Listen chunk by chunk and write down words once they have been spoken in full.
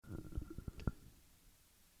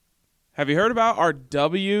Have you heard about our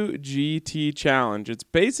WGT challenge? It's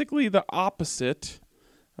basically the opposite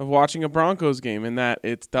of watching a Broncos game in that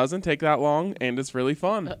it doesn't take that long and it's really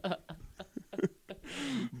fun.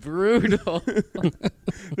 Brutal.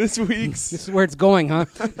 This is where it's going, huh?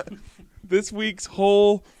 This week's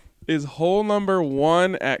hole is hole number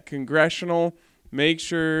 1 at Congressional. Make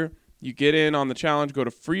sure you get in on the challenge. Go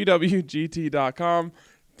to freewgt.com,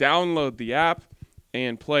 download the app,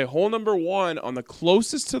 and play hole number 1 on the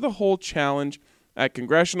closest to the hole challenge at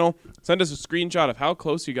Congressional. Send us a screenshot of how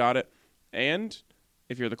close you got it. And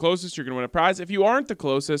if you're the closest, you're going to win a prize. If you aren't the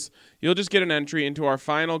closest, you'll just get an entry into our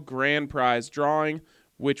final grand prize drawing,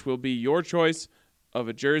 which will be your choice of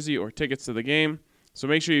a jersey or tickets to the game. So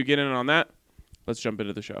make sure you get in on that. Let's jump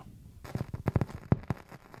into the show.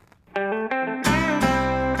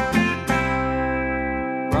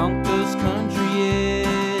 Broncos country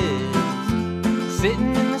is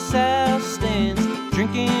sitting in the south stands,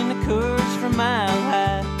 drinking the Coors from Mile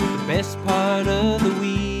High. The best part of the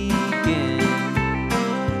weekend,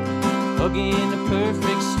 hugging a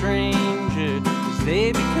perfect stranger as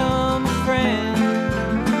they become a friend,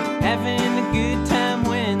 having a good time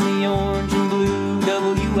when the orange and blue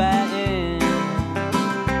WIN,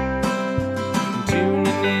 tuning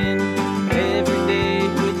in every day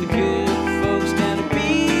with the good folks down at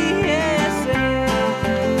BSN.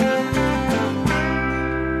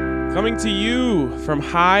 Coming to you from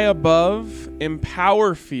high above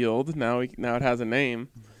Empower Field. Now it has a name.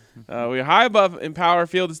 We're high above Empower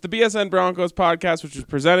Field. It's the BSN Broncos podcast, which is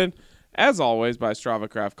presented, as always, by Strava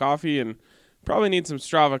Craft Coffee. And probably need some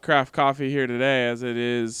Strava Craft Coffee here today as it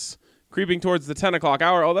is creeping towards the 10 o'clock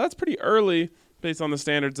hour. Oh, that's pretty early based on the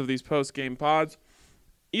standards of these post-game pods.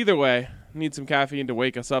 Either way, need some caffeine to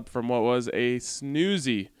wake us up from what was a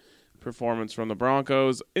snoozy performance from the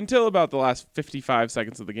Broncos until about the last 55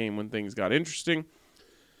 seconds of the game when things got interesting.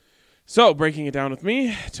 So, breaking it down with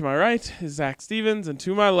me, to my right is Zach Stevens, and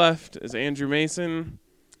to my left is Andrew Mason.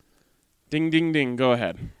 Ding, ding, ding. Go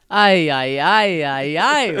ahead.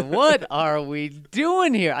 Aye. What are we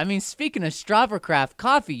doing here? I mean, speaking of Strava Craft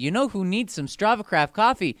Coffee, you know who needs some Strava Craft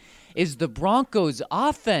Coffee is the Broncos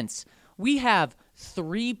offense. We have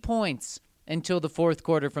 3 points until the fourth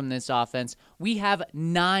quarter from this offense. We have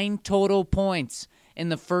 9 total points in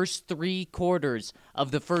the first 3 quarters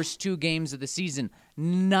of the first 2 games of the season.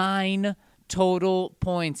 9 total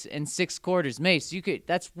points in 6 quarters. Mace,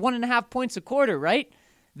 that's 1.5 points a quarter, right?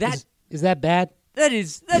 Is that bad? That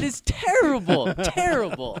is terrible.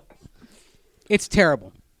 Terrible. It's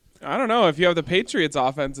terrible. I don't know. If you have the Patriots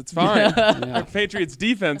offense, it's fine. Or Patriots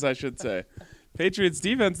defense, I should say. Patriots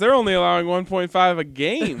defense, they're only allowing 1.5 a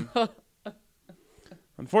game.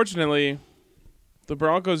 Unfortunately, the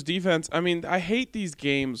Broncos defense, I mean, I hate these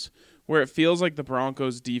games where it feels like the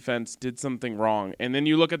Broncos defense did something wrong. And then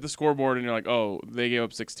you look at the scoreboard and you're like, oh, they gave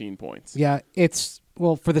up 16 points. Yeah,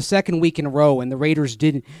 well, for the second week in a row, and the Bears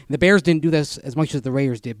didn't do this as much as the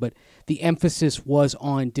Raiders did, but the emphasis was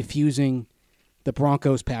on diffusing the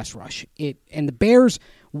Broncos pass rush. And the Bears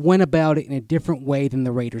went about it in a different way than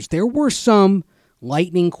the Raiders. There were some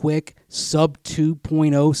lightning quick sub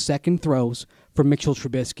 2.0 second throws from Mitchell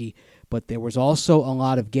Trubisky, but there was also a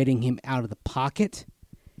lot of getting him out of the pocket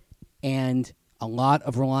and a lot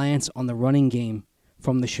of reliance on the running game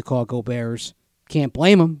from the Chicago Bears. Can't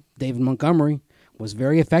blame him. David Montgomery was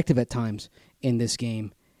very effective at times in this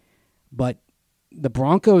game. But the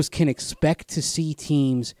Broncos can expect to see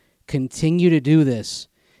teams continue to do this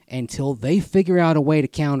until they figure out a way to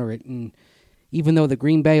counter it. And even though the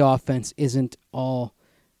Green Bay offense isn't all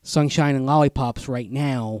sunshine and lollipops right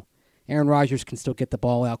now, Aaron Rodgers can still get the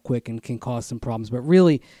ball out quick and can cause some problems. But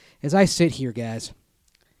really, as I sit here, guys,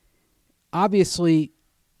 obviously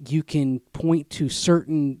you can point to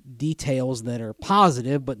certain details that are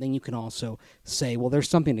positive, but then you can also say, well, there's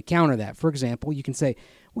something to counter that. For example, you can say,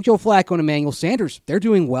 well, Joe Flacco and Emmanuel Sanders, they're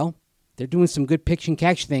doing well. They're doing some good pitch and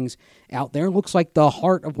catch things out there. It looks like the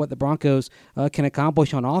heart of what the Broncos can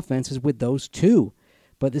accomplish on offense is with those two.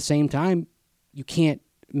 But at the same time, you can't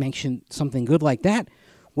mention something good like that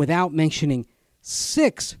without mentioning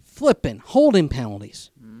 6 flipping holding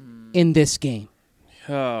penalties in this game.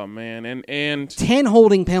 Oh, man. And 10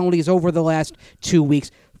 holding penalties over the last 2 weeks.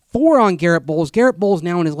 4 on Garrett Bowles. Garrett Bowles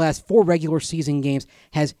now in his last 4 regular season games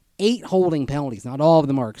has 8 holding penalties. Not all of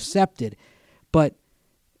them are accepted, but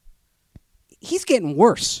he's getting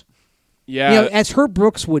worse. Yeah. As Herb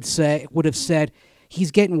Brooks would have said,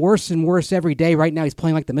 he's getting worse and worse every day. Right now he's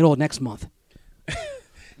playing like the middle of next month.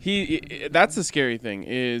 That's the scary thing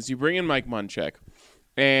is you bring in Mike Munchak,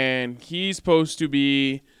 and he's supposed to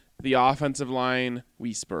be the offensive line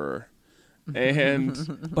whisperer.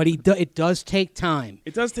 And But it does take time.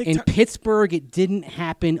 it does take In time. Pittsburgh, it didn't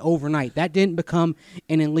happen overnight. That didn't become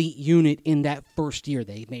an elite unit in that first year.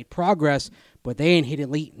 They made progress, but they didn't hit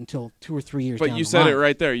elite until 2 or 3 years But down you the said line. it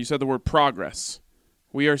right there. You said the word progress.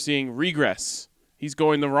 We are seeing regress. He's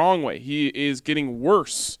going the wrong way. He is getting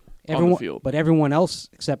worse on the field. But everyone else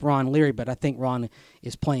except Ron Leary, but I think Ron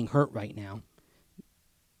is playing hurt right now.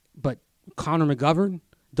 But Connor McGovern,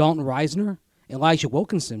 Dalton Reisner, Elijah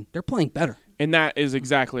Wilkinson, they're playing better. And that is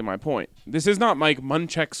exactly my point. This is not Mike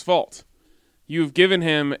Munchak's fault. You've given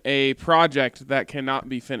him a project that cannot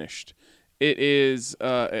be finished. It is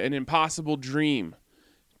an impossible dream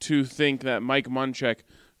to think that Mike Munchak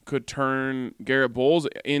could turn Garrett Bowles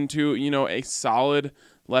into, a solid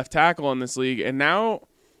left tackle in this league. And now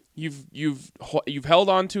you've held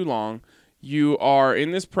on too long. You are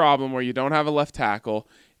in this problem where you don't have a left tackle,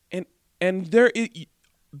 and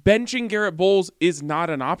benching Garrett Bowles is not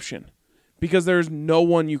an option because there's no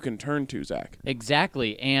one you can turn to, Zach.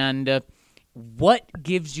 Exactly. And what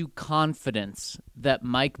gives you confidence that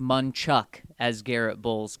Mike Munchak, as Garrett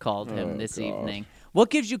Bowles called him this evening, what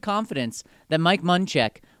gives you confidence that Mike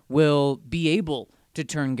Munchak will be able to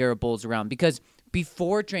turn Garrett Bowles around? Because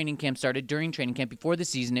before training camp started, during training camp, before the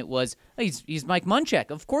season, it was, he's Mike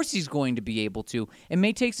Munchak. Of course he's going to be able to. It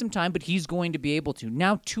may take some time, but he's going to be able to.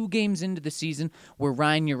 Now, 2 games into the season, where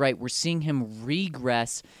Ryan, you're right, we're seeing him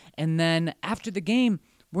regress. And then after the game,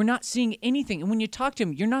 we're not seeing anything. And when you talk to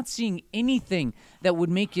him, you're not seeing anything that would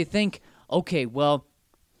make you think, okay, well,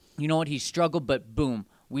 you know what, he struggled, but boom,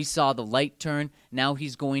 we saw the light turn. Now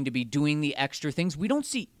he's going to be doing the extra things. We don't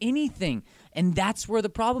see anything. And that's where the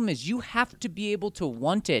problem is. You have to be able to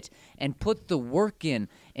want it and put the work in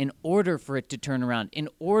order for it to turn around, in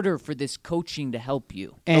order for this coaching to help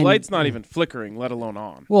you. The light's not even flickering, let alone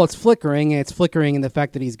on. Well, it's flickering, and it's flickering in the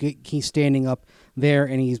fact that he's standing up there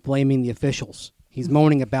and he's blaming the officials. He's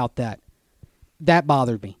moaning about that. That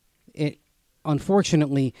bothered me.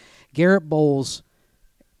 Unfortunately, Garrett Bowles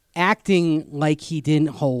acting like he didn't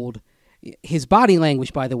hold. His body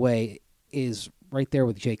language, by the way, is right there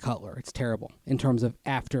with Jay Cutler. It's terrible in terms of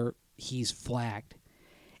after he's flagged.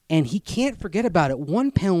 And he can't forget about it.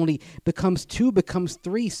 1 penalty becomes 2, becomes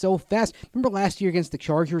 3 so fast. Remember last year against the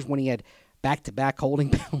Chargers when he had back-to-back holding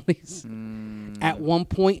penalties at one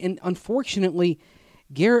point? And unfortunately,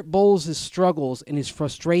 Garrett Bowles' struggles and his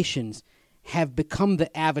frustrations have become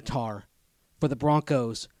the avatar for the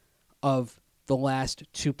Broncos of the last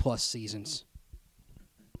 2+ seasons.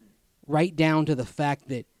 Right down to the fact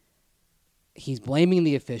that he's blaming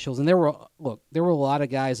the officials. And there were a lot of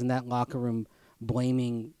guys in that locker room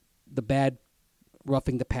blaming the bad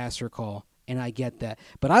roughing the passer call, and I get that.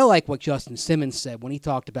 But I like what Justin Simmons said when he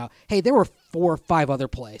talked about, hey, there were 4 or 5 other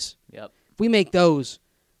plays. Yep. If we make those,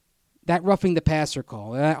 that roughing the passer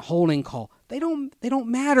call, that holding call, they don't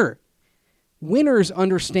matter. Winners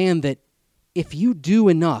understand that if you do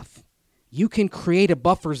enough, you can create a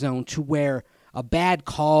buffer zone to where a bad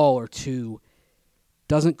call or 2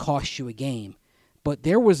 doesn't cost you a game. But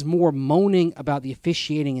there was more moaning about the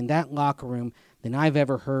officiating in that locker room than I've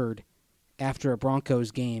ever heard after a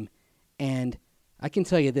Broncos game. And I can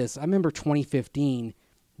tell you this. I remember 2015,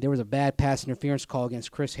 there was a bad pass interference call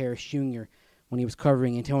against Chris Harris Jr. when he was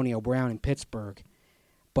covering Antonio Brown in Pittsburgh.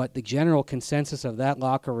 But the general consensus of that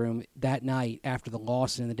locker room that night after the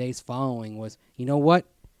loss and in the days following was, you know what?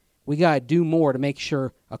 We got to do more to make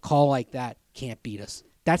sure a call like that can't beat us.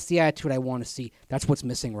 That's the attitude I want to see. That's what's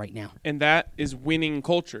missing right now. And that is winning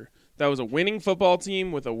culture. That was a winning football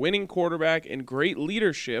team with a winning quarterback and great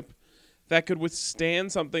leadership that could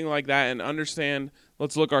withstand something like that and understand,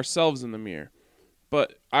 let's look ourselves in the mirror.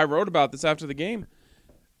 But I wrote about this after the game.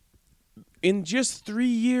 In just 3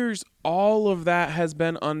 years, all of that has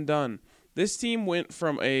been undone. This team went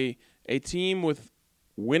from a team with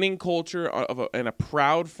winning culture and a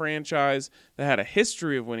proud franchise that had a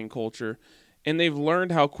history of winning culture, and they've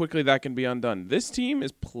learned how quickly that can be undone. This team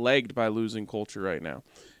is plagued by losing culture right now.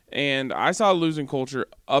 And I saw losing culture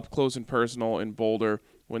up close and personal in Boulder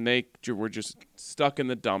when they were just stuck in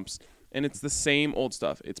the dumps. And it's the same old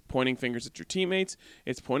stuff. It's pointing fingers at your teammates.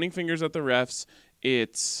 It's pointing fingers at the refs.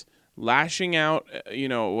 It's lashing out,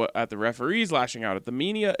 at the referees, lashing out at the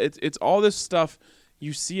media. It's all this stuff.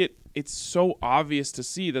 You see it. It's so obvious to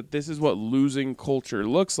see that this is what losing culture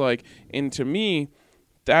looks like. And to me,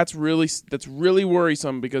 that's really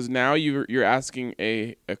worrisome because now you're asking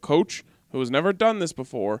a coach who has never done this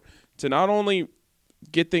before to not only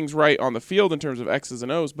get things right on the field in terms of X's and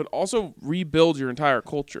O's, but also rebuild your entire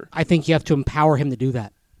culture. I think you have to empower him to do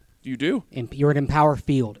that. You do. You're an empower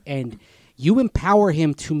field, and you empower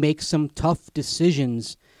him to make some tough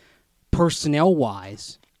decisions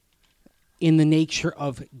personnel-wise in the nature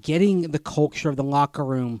of getting the culture of the locker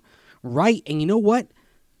room right. And you know what?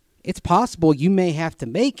 It's possible you may have to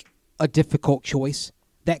make a difficult choice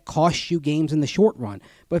that costs you games in the short run.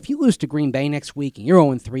 But if you lose to Green Bay next week and you're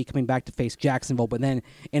 0-3 coming back to face Jacksonville, but then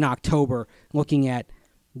in October looking at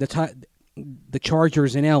the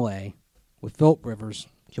Chargers in L.A. with Phillip Rivers,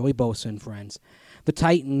 Joey Bosa and friends, the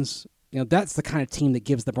Titans, that's the kind of team that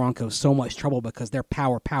gives the Broncos so much trouble because they're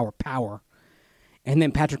power. And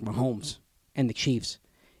then Patrick Mahomes and the Chiefs.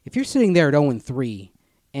 If you're sitting there at 0-3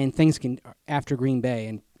 and things can, after Green Bay,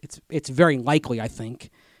 and it's very likely, I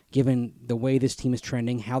think, given the way this team is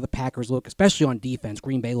trending, how the Packers look, especially on defense.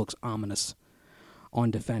 Green Bay looks ominous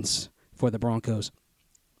on defense for the Broncos.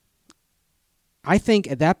 I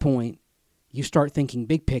think at that point, you start thinking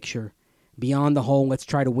big picture, beyond the whole let's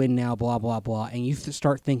try to win now, blah, blah, blah, and you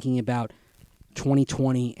start thinking about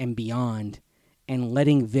 2020 and beyond and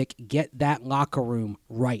letting Vic get that locker room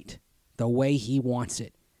right the way he wants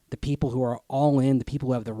it. The people who are all in, the people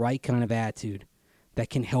who have the right kind of attitude that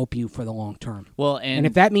can help you for the long term. Well, and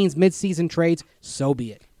if that means mid-season trades, so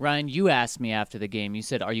be it. Ryan, you asked me after the game. You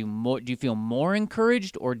said, do you feel more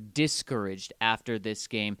encouraged or discouraged after this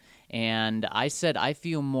game? And I said, I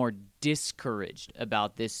feel more discouraged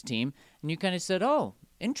about this team. And you kind of said, oh,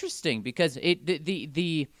 interesting, because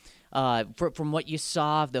from what you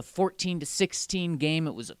saw, the 14-16 game,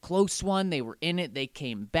 it was a close one. They were in it. They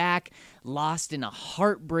came back, lost in a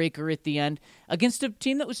heartbreaker at the end against a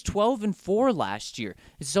team that was 12-4 last year.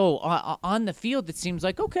 So on the field, it seems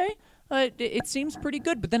like, okay, it seems pretty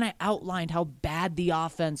good. But then I outlined how bad the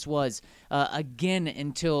offense was again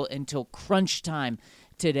until crunch time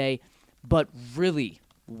today. But really,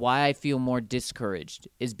 why I feel more discouraged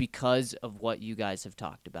is because of what you guys have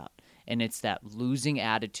talked about. And it's that losing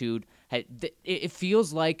attitude. It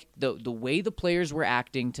feels like the way the players were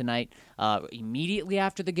acting tonight, immediately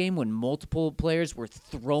after the game, when multiple players were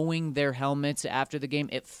throwing their helmets after the game,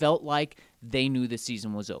 it felt like they knew the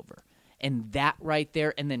season was over. And that right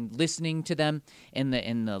there, and then listening to them in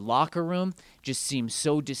the locker room just seems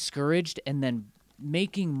so discouraged, and then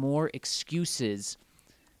making more excuses,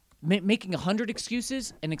 making 100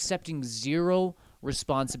 excuses and accepting zero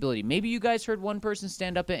responsibility. Maybe you guys heard one person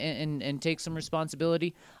stand up and take some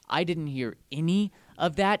responsibility. I didn't hear any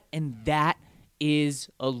of that, and that is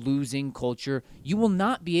a losing culture. You will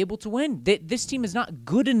not be able to win. This team is not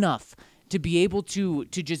good enough to be able to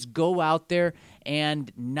just go out there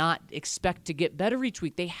and not expect to get better each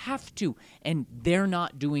week. They have to, and they're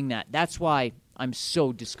not doing that. That's why I'm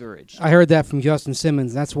so discouraged. I heard that from Justin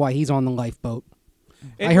Simmons. That's why he's on the lifeboat.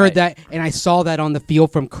 I heard that, and I saw that on the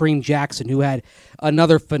field from Kareem Jackson, who had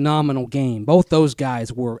another phenomenal game. Both those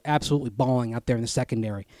guys were absolutely balling out there in the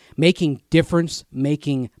secondary, making difference,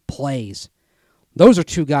 making plays. Those are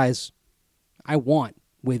two guys I want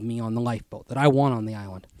with me on the lifeboat, that I want on the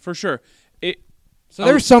island. For sure. So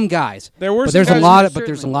there's some guys, but there's a lot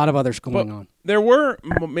of others going on. There were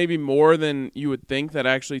maybe more than you would think that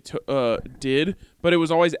actually did, but it was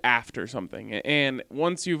always after something. And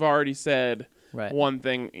once you've already said one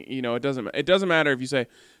thing, it doesn't matter if you say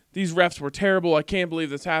these refs were terrible. I can't believe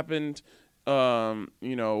this happened.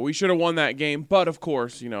 We should have won that game, but of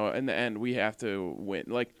course, in the end we have to win.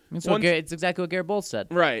 It's exactly what Garrett Bowles said.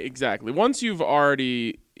 Right, exactly. Once you've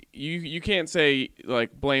already, you can't say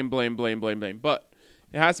like blame, but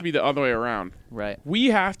it has to be the other way around. Right. We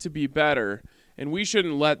have to be better, and we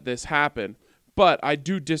shouldn't let this happen. But I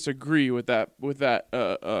do disagree with that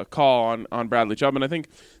call on Bradley Chubb, and I think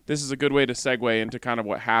this is a good way to segue into kind of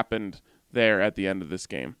what happened there at the end of this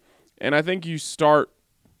game. And I think you start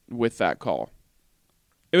with that call.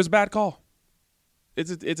 It was a bad call.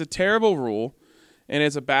 It's a terrible rule, and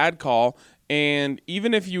it's a bad call. And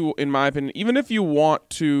even if you, in my opinion, even if you want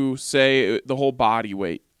to say the whole body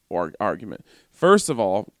weight argument, first of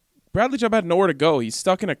all, Bradley Chubb had nowhere to go. He's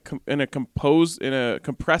stuck in a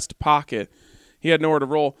compressed pocket. He had nowhere to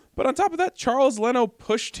roll. But on top of that, Charles Leno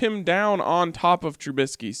pushed him down on top of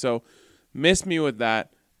Trubisky. So miss me with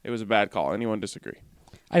that. It was a bad call. Anyone disagree?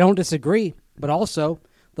 I don't disagree, but also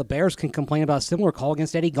the Bears can complain about a similar call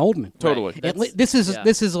against Eddie Goldman. Totally. Right. This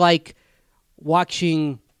is like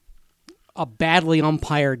watching a badly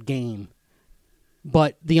umpired game,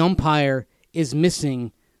 but the umpire is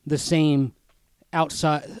missing the same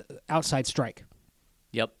outside strike.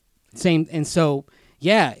 Yep. Same, and so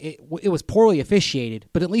yeah, it was poorly officiated,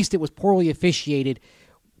 but at least it was poorly officiated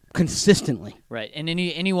consistently. Right, and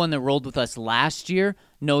anyone that rolled with us last year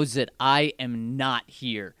knows that I am not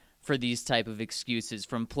here for these type of excuses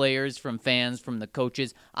from players, from fans, from the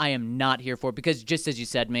coaches. I am not here for it because just as you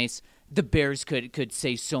said, Mace, the Bears could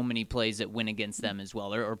say so many plays that win against them as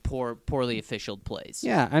well, or poorly officialed plays.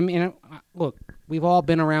 Yeah, I mean, look, we've all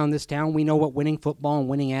been around this town. We know what winning football and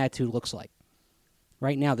winning attitude looks like.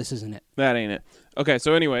 Right now, this isn't it. That ain't it. Okay,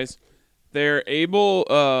 so anyways, they're able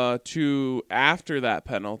to, after that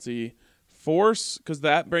penalty, force, because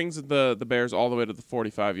that brings the Bears all the way to the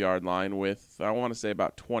 45-yard line with, I want to say,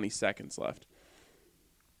 about 20 seconds left.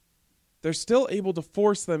 They're still able to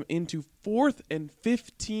force them into 4th and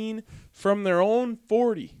 15 from their own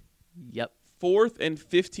 40. Yep. 4th and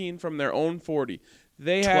 15 from their own 40.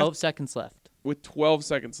 They 12 seconds left. With 12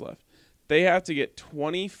 seconds left. They have to get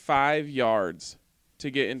 25 yards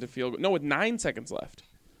to get into field goal. No, with 9 seconds left.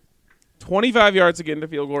 25 yards to get into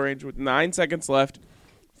field goal range with 9 seconds left.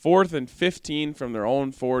 4th and 15 from their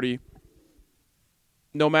own 40.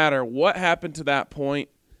 No matter what happened to that point,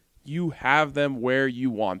 you have them where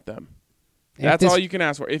you want them. That's all you can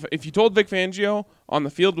ask for. If you told Vic Fangio on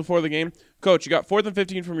the field before the game, Coach, you got 4th and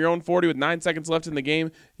 15 from your own 40 with 9 seconds left in the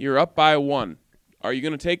game, you're up by 1. Are you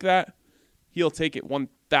going to take that? He'll take it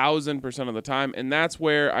 1,000% of the time, and that's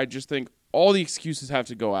where I just think all the excuses have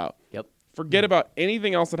to go out. Yep. Forget about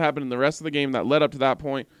anything else that happened in the rest of the game that led up to that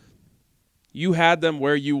point. You had them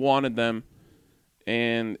where you wanted them,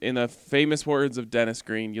 and in the famous words of Dennis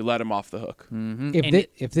Green, you let them off the hook. Mm-hmm.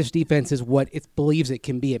 If this defense is what it believes it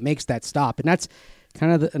can be, it makes that stop. And that's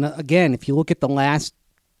kind of, again, if you look at the last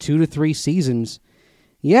 2 to 3 seasons,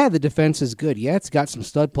 yeah, the defense is good. Yeah, it's got some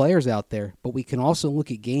stud players out there. But we can also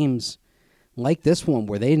look at games like this one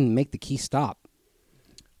where they didn't make the key stop.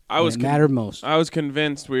 It mattered most. I was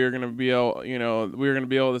convinced we were going to be able,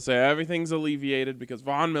 to say everything's alleviated because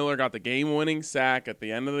Von Miller got the game-winning sack at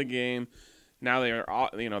the end of the game. Now they're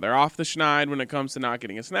off the schneid when it comes to not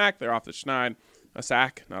getting a snack. They're off the schneid, a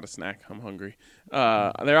sack, not a snack. I'm hungry.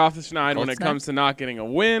 They're off the schneid when it comes to not getting a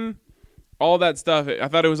win. All that stuff. I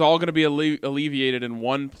thought it was all going to be alleviated in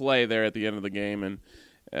one play there at the end of the game, and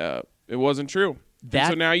it wasn't true. And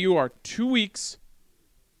so now you are 2 weeks,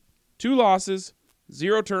 2 losses,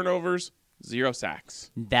 0 turnovers, 0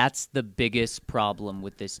 sacks. That's the biggest problem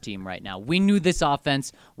with this team right now. We knew this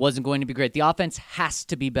offense wasn't going to be great. The offense has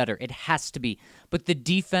to be better. It has to be. But the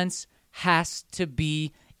defense has to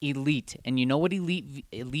be elite. And you know what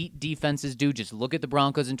elite defenses do? Just look at the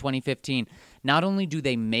Broncos in 2015. Not only do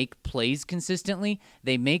they make plays consistently,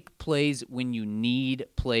 they make plays when you need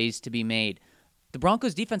plays to be made. The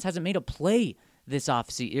Broncos defense hasn't made a play this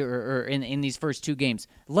offseason or in these first 2 games,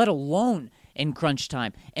 let alone in crunch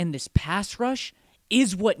time. And this pass rush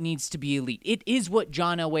is what needs to be elite. It is what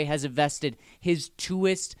John Elway has invested his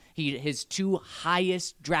 2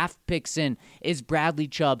 highest draft picks in is Bradley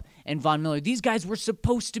Chubb and Von Miller. These guys were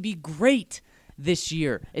supposed to be great this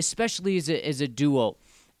year, especially as a duo,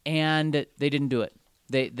 and they didn't do it.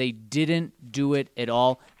 They didn't do it at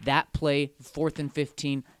all. That play, 4th and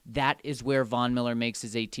 15, that is where Von Miller makes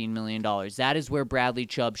his $18 million. That is where Bradley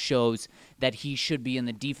Chubb shows that he should be in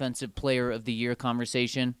the Defensive Player of the Year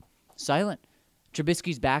conversation. Silent.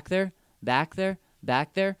 Trubisky's back there,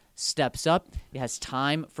 steps up. He has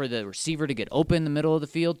time for the receiver to get open in the middle of the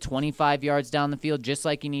field, 25 yards down the field, just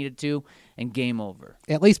like he needed to, and game over.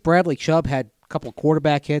 At least Bradley Chubb had a couple of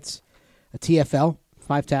quarterback hits, a TFL,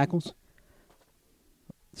 5 tackles.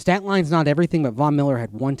 Stat line's not everything, but Von Miller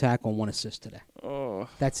had 1 tackle and 1 assist today. Oh,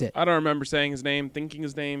 that's it. I don't remember saying his name, thinking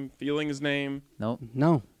his name, feeling his name. Nope.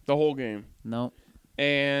 No. The whole game. No.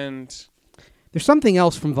 And there's something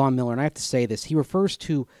else from Von Miller, and I have to say this. He refers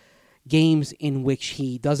to games in which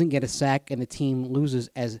he doesn't get a sack and the team loses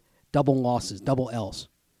as double losses, double L's.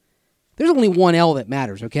 There's only one L that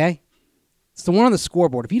matters, okay? It's the one on the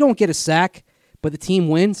scoreboard. If you don't get a sack, but the team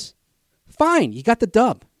wins, fine, you got the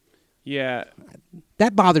dub. Yeah.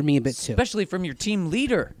 That bothered me a bit too. Especially from your team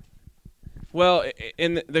leader. Well,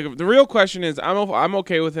 and the real question is, I'm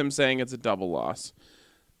okay with him saying it's a double loss.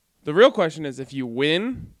 The real question is, if you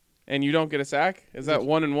win and you don't get a sack, is that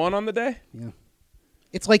 1-1 on the day? Yeah.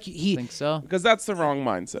 It's like I think so. Because that's the wrong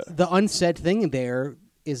mindset. The unsaid thing there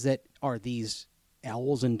is that are these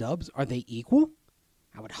L's and dubs, are they equal?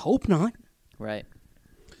 I would hope not. Right.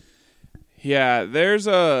 Yeah, there's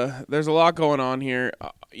a lot going on here.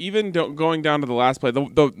 Even going down to the last play,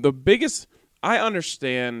 the biggest. I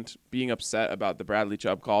understand being upset about the Bradley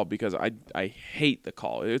Chubb call because I hate the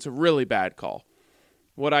call. It's a really bad call.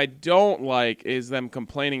 What I don't like is them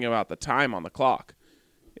complaining about the time on the clock.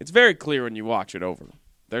 It's very clear when you watch it over.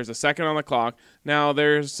 There's a second on the clock. Now,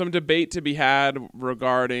 there's some debate to be had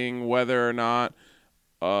regarding whether or not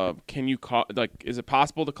can you call, is it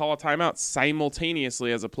possible to call a timeout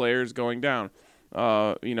simultaneously as a player is going down?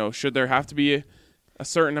 Should there have to be a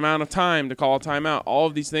certain amount of time to call a timeout? All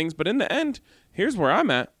of these things. But in the end, here's where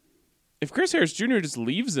I'm at. if Chris Harris Jr. just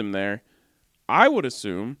leaves him there, I would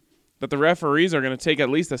assume that the referees are going to take at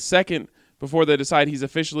least a second before they decide he's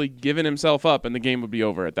officially given himself up, and the game would be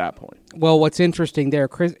over at that point. Well, what's interesting there,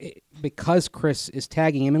 Chris, because Chris is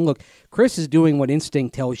tagging him, and look, Chris is doing what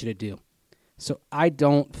instinct tells you to do. So I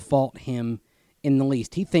don't fault him in the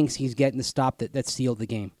least. He thinks he's getting the stop that sealed the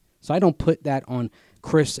game. So I don't put that on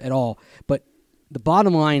Chris at all. But the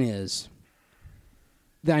bottom line is,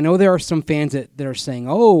 that I know there are some fans that are saying,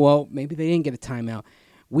 oh, well, maybe they didn't get a timeout.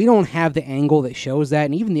 We don't have the angle that shows that,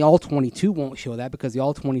 and even the All-22 won't show that because the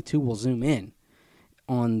All-22 will zoom in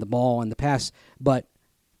on the ball and the pass. But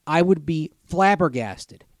I would be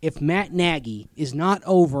flabbergasted if Matt Nagy is not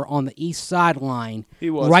over on the east sideline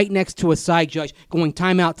right next to a side judge going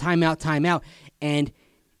timeout, timeout, timeout. And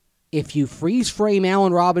if you freeze frame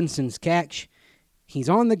Allen Robinson's catch, he's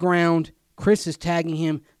on the ground, Chris is tagging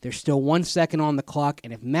him, there's still 1 second on the clock,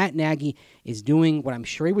 and if Matt Nagy is doing what I'm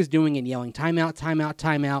sure he was doing and yelling timeout, timeout,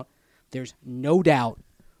 timeout, there's no doubt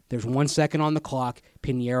there's 1 second on the clock,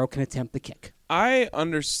 Pinheiro can attempt the kick. I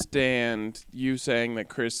understand you saying that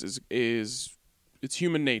Chris is it's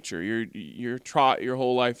human nature. You're taught your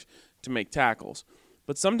whole life to make tackles.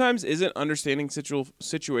 But sometimes isn't understanding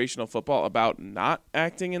situational football about not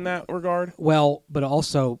acting in that regard? Well, but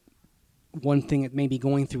also one thing that may be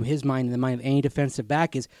going through his mind and the mind of any defensive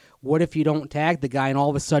back is, what if you don't tag the guy and all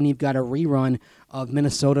of a sudden you've got a rerun of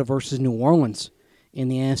Minnesota versus New Orleans in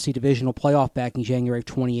the NFC Divisional Playoff back in January of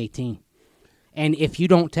 2018? And if you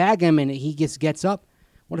don't tag him and he gets up,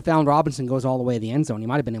 what if Allen Robinson goes all the way to the end zone? He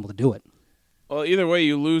might have been able to do it. Well, either way,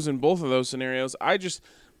 you lose in both of those scenarios. I just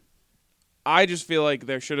feel like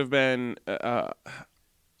there should have been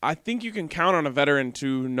I think you can count on a veteran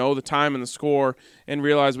to know the time and the score and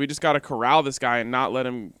realize we just got to corral this guy and not let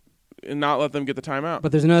them get the timeout.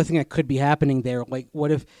 But there's another thing that could be happening there. Like,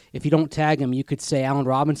 what if you don't tag him, you could say Allen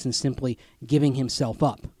Robinson simply giving himself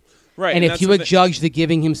up. Right. And if you would judge the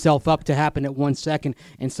giving himself up to happen at 1 second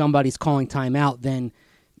and somebody's calling timeout, then,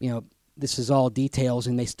 this is all details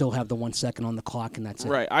and they still have the 1 second on the clock and that's it.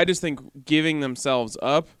 Right. I just think giving themselves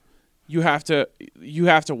up, you have to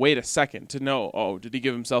wait a second to know, did he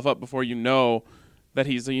give himself up, before you know that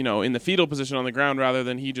he's, in the fetal position on the ground rather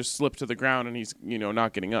than he just slipped to the ground and he's,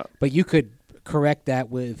 not getting up. But you could correct that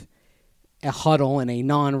with a huddle and a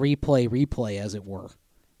non-replay, as it were,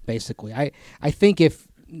 basically. I think if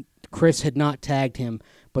Chris had not tagged him,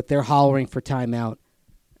 but they're hollering for timeout,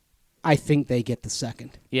 I think they get the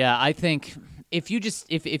second. Yeah, I think if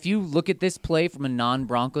you look at this play from a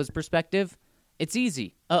non-Broncos perspective, it's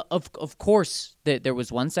easy. Of course, there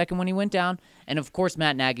was 1 second when he went down, and of course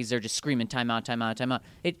Matt Nagy's there just screaming timeout, timeout, timeout.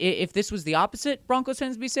 If this was the opposite, Broncos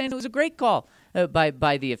fans would be saying it was a great call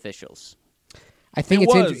by the officials. I think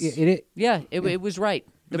it was right.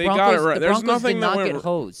 The They Broncos, got it right. The There's Broncos nothing did that not went get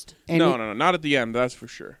hosed. And No, not at the end. That's for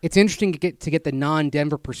sure. It's interesting to get the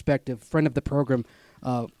non-Denver perspective. Friend of the program,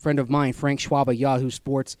 friend of mine, Frank Schwab of Yahoo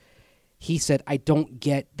Sports, he said, I don't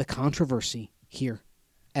get the controversy here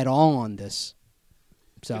at all on this.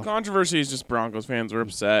 So The controversy is just Broncos fans were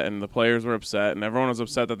upset and the players were upset and everyone was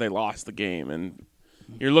upset that they lost the game, and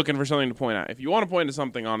you're looking for something to point out. If you want to point to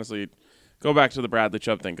something, honestly, go back to the Bradley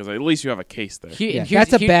Chubb thing because at least you have a case there.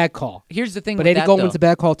 that's a bad call. Here's the thing But with Eddie that, Goldman's though. a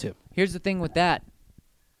bad call too. Here's the thing with that.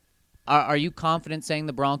 Are you confident saying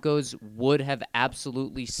the Broncos would have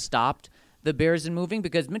absolutely stopped the Bears in moving?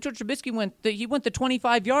 Because Mitchell Trubisky went the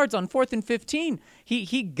 25 yards on 4th and 15.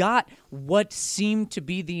 He got what seemed to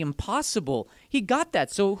be the impossible. He got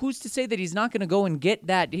that. So who's to say that he's not going to go and get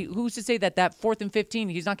that? Who's to say that 4th and 15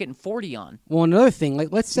 he's not getting 40 on? Well, another thing, like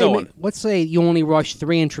let's say you only rush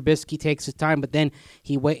 3 and Trubisky takes his time, but then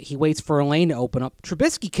he waits for a lane to open up.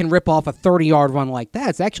 Trubisky can rip off a 30-yard run like that.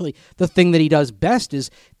 It's actually the thing that he does best is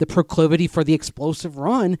the proclivity for the explosive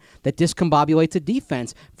run that discombobulates a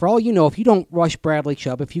defense. For all you know, if you don't rush Bradley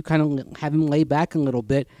Chubb, if you kind of have him lay back a little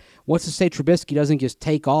bit, what's to say Trubisky doesn't just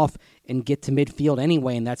take off and get to midfield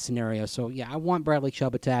anyway in that scenario? So, yeah, I want Bradley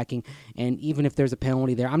Chubb attacking, and even if there's a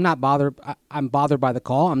penalty there, I'm not bothered. I'm bothered by the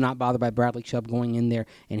call. I'm not bothered by Bradley Chubb going in there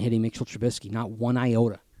and hitting Mitchell Trubisky, not one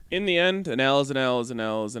iota. In the end, an L is an L is an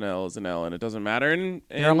L is an L is an L, and it doesn't matter. And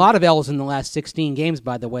there are a lot of L's in the last 16 games,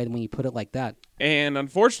 by the way, when you put it like that. And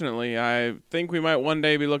unfortunately, I think we might one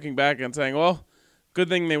day be looking back and saying, well, good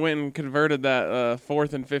thing they went and converted that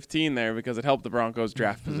 4th and 15 there because it helped the Broncos'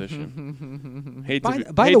 draft position. Hate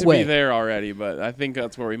to be there already, but I think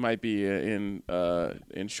that's where we might be in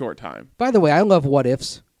short time. By the way, I love what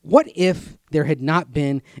ifs. What if there had not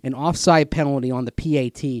been an offside penalty on the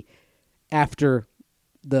PAT after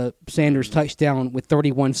the Sanders touchdown with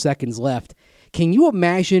 31 seconds left? Can you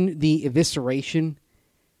imagine the evisceration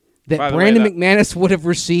that By the Brandon way, McManus would have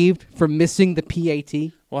received for missing the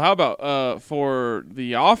PAT? Well, how about for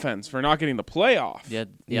the offense for not getting the playoff?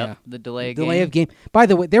 Yeah. The delay Of game. By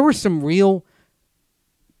the way, there were some real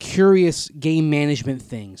curious game management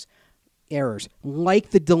errors,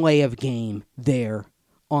 like the delay of game there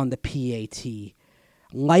on the PAT,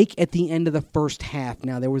 like at the end of the first half.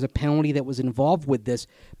 Now, there was a penalty that was involved with this,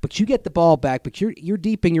 but you get the ball back, but you're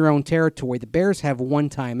deep in your own territory. The Bears have one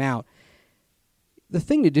timeout. The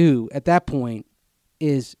thing to do at that point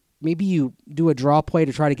is maybe you do a draw play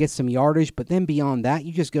to try to get some yardage, but then beyond that,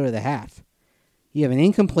 you just go to the half. You have an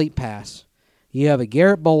incomplete pass. You have a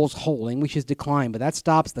Garrett Bowles holding, which is declined, but that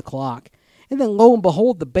stops the clock. And then lo and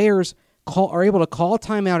behold, the Bears are able to call a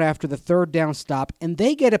timeout after the third down stop, and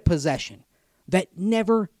they get a possession that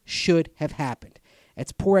never should have happened.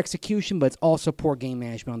 It's poor execution, but it's also poor game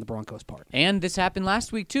management on the Broncos' part. And this happened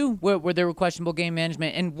last week, too, where there were questionable game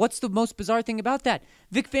management. And what's the most bizarre thing about that?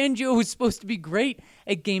 Vic Fangio was supposed to be great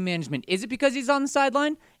at game management. Is it because he's on the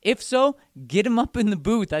sideline? If so, get him up in the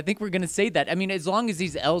booth. I think we're going to say that. I mean, as long as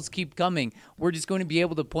these L's keep coming, we're just going to be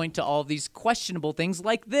able to point to all these questionable things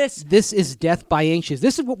like this. This is death by inches.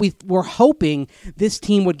 This is what we were hoping this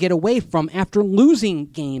team would get away from after losing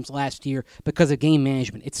games last year because of game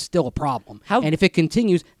management. It's still a problem. And if it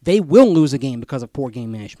continues, they will lose a game because of poor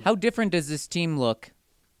game management. How different does this team look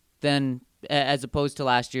than as opposed to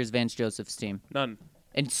last year's Vance Joseph's team? None.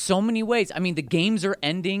 In so many ways. I mean, the games are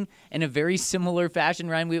ending in a very similar fashion,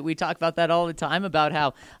 Ryan. We talk about that all the time, about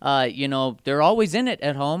how, they're always in it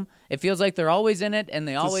at home. It feels like they're always in it, and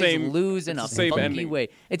they always lose in a funky way.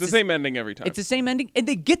 It's the same ending every time. It's the same ending, and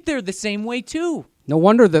they get there the same way, too. No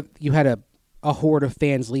wonder that you had a horde of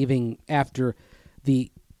fans leaving after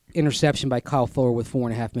the interception by Kyle Fuller with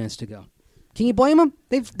 4.5 minutes to go. Can you blame them?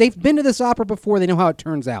 They've been to this opera before. They know how it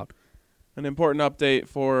turns out. An important update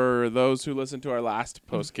for those who listened to our last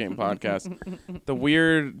post-game podcast. The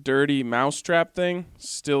weird, dirty mousetrap thing,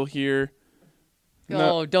 still here.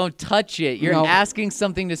 Oh, don't touch it. You're asking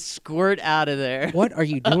something to squirt out of there. What are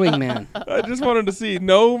you doing, man? I just wanted to see.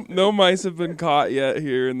 No mice have been caught yet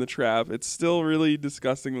here in the trap. It's still really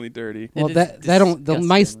disgustingly dirty. Well,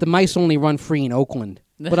 the mice only run free in Oakland.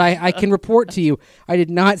 But I can report to you, I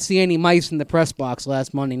did not see any mice in the press box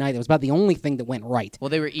last Monday night. It was about the only thing that went right. Well,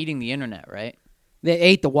 they were eating the internet, right? They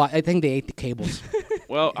ate I think they ate the cables.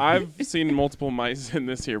 Well, I've seen multiple mice in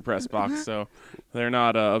this here press box, so they're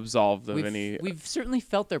not absolved of any. We've certainly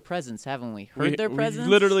felt their presence, haven't we? Heard their presence?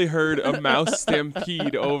 We literally heard a mouse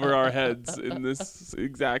stampede over our heads in this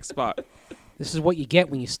exact spot. This is what you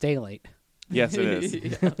get when you stay late. Yes, it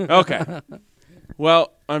is. Okay.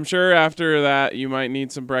 Well, I'm sure after that you might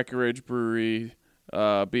need some Breckenridge Brewery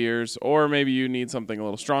beers, or maybe you need something a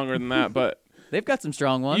little stronger than that, but they've got some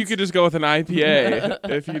strong ones. You could just go with an IPA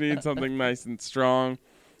if you need something nice and strong.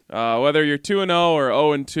 Whether you're 2-0 or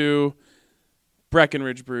 0-2,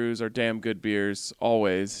 Breckenridge Brews are damn good beers,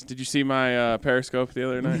 always. Did you see my Periscope the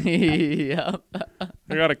other night? Yeah.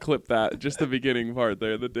 I got to clip that, just the beginning part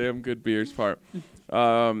there, the damn good beers part.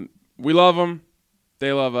 We love them.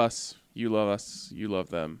 They love us. You love us. You love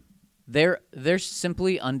them. They're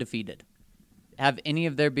simply undefeated. Have any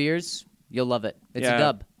of their beers, you'll love it. It's a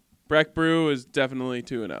dub. Breck Brew is definitely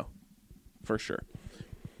 2-0, for sure.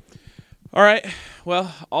 All right.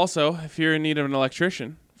 Well, also, if you're in need of an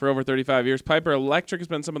electrician, for over 35 years, Piper Electric has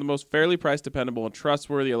been some of the most fairly priced, dependable, and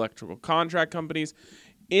trustworthy electrical contract companies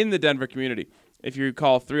in the Denver community. If you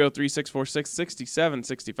call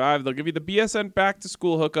 303-646-6765, they'll give you the BSN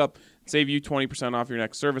back-to-school hookup and save you 20% off your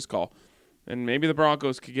next service call. And maybe the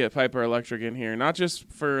Broncos could get Piper Electric in here, not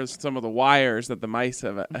just for some of the wires that the mice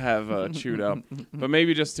have chewed up, but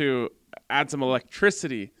maybe just to add some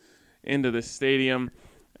electricity into this stadium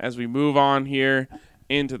as we move on here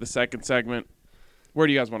into the second segment. Where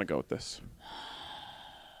do you guys want to go with this?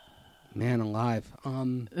 Man alive.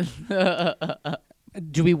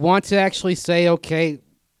 Do we want to actually say, okay,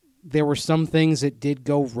 there were some things that did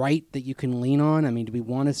go right that you can lean on? I mean, do we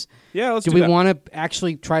want to? Yeah, let's do we that. want to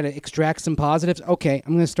actually try to extract some positives? Okay,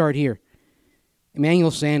 I'm going to start here. Emmanuel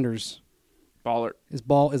Sanders, baller, is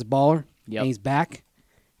baller. Yep. And he's back.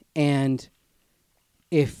 And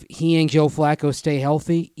if he and Joe Flacco stay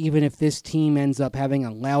healthy, even if this team ends up having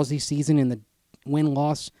a lousy season in the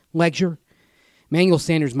win-loss ledger, Emmanuel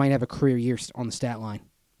Sanders might have a career year on the stat line.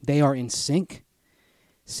 They are in sync.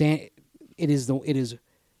 It is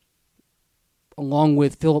along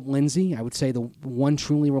with Philip Lindsay, I would say the one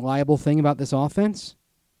truly reliable thing about this offense.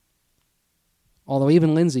 Although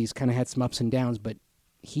even Lindsay's kind of had some ups and downs, but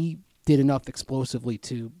he did enough explosively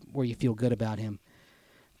to where you feel good about him.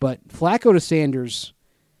 But Flacco to Sanders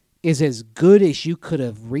is as good as you could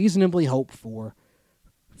have reasonably hoped for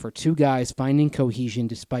for two guys finding cohesion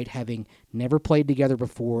despite having never played together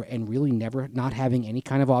before and really never not having any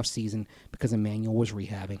kind of offseason because Emmanuel was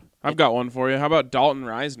rehabbing. I've got one for you. How about Dalton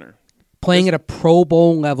Reisner? Playing at a Pro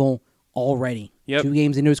Bowl level already. Yep. 2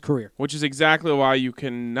 games into his career. Which is exactly why you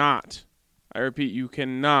cannot, I repeat, you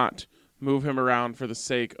cannot move him around for the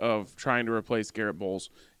sake of trying to replace Garrett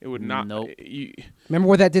Bowles. It would not. Nope. Remember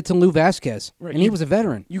what that did to Lou Vasquez? Right. And he was a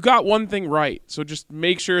veteran. You got one thing right, so just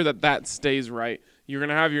make sure that stays right. You're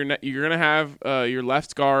gonna have your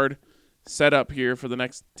left guard set up here for the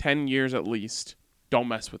next 10 years at least. Don't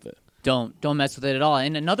mess with it. Don't mess with it at all.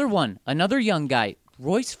 And another young guy,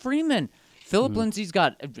 Royce Freeman. Philip Lindsay's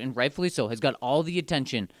got, and rightfully so, has got all the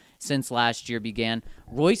attention since last year began.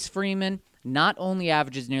 Royce Freeman not only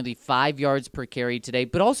averages nearly 5 yards per carry today,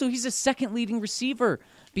 but also he's a second leading receiver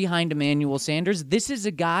behind Emmanuel Sanders. This is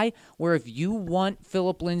a guy where if you want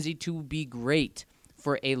Philip Lindsay to be great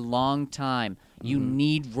for a long time, you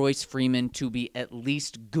need Royce Freeman to be at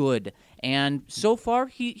least good. And so far,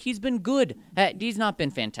 he's been good. He's not been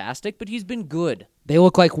fantastic, but he's been good. They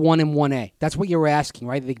look like 1 and 1A. That's what you were asking,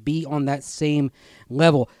 right? They be on that same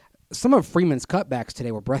level. Some of Freeman's cutbacks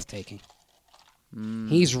today were breathtaking.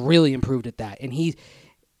 He's really improved at that. And he's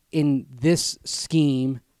in this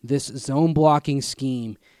scheme, this zone blocking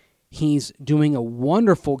scheme, he's doing a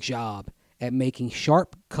wonderful job at making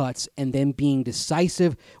sharp cuts and then being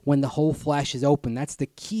decisive when the hole flashes open. That's the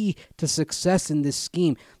key to success in this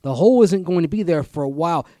scheme. The hole isn't going to be there for a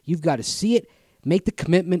while. You've got to see it, make the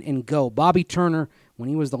commitment, and go. Bobby Turner, when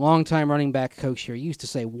he was the longtime running back coach here, used to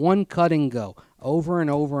say one cut and go over and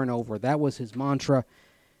over and over. That was his mantra.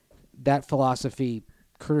 That philosophy,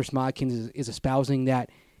 Curtis Modkins is espousing that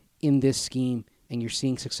in this scheme, and you're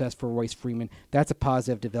seeing success for Royce Freeman. That's a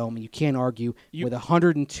positive development. You can't argue with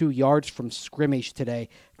 102 yards from scrimmage today,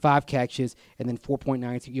 5 catches, and then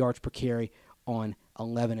 4.9 yards per carry on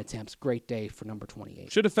 11 attempts. Great day for number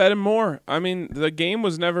 28. Should have fed him more. I mean, the game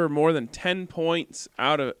was never more than 10 points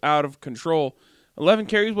out of control. 11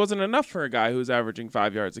 carries wasn't enough for a guy who's averaging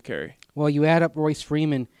 5 yards a carry. Well, you add up Royce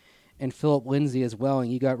Freeman and Philip Lindsay as well,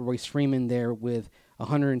 and you got Royce Freeman there with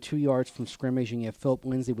 102 yards from scrimmage, and you have Philip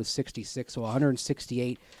Lindsay with 66, so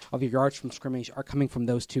 168 of your yards from scrimmage are coming from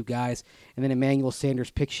those two guys, and then Emmanuel Sanders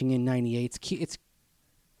pitching in 98.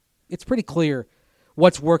 It's pretty clear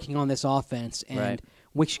what's working on this offense and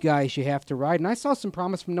which guys you have to ride, and I saw some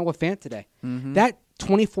promise from Noah Fant today. That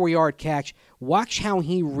 24-yard catch, watch how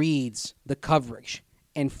he reads the coverage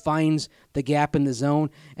and finds the gap in the zone,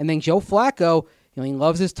 and then Joe Flacco, he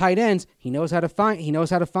loves his tight ends. He knows how to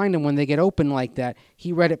find them when they get open like that.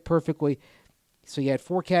 He read it perfectly. So you had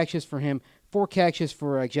 4 catches for him, 4 catches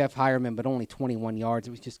for Jeff Hireman, but only 21 yards.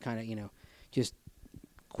 It was just kind of, just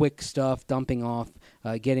quick stuff, dumping off,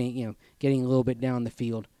 getting a little bit down the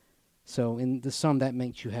field. So in the sum, that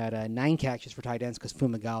makes you had 9 catches for tight ends because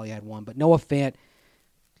Fumagalli had 1. But Noah Fant,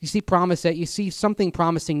 you see something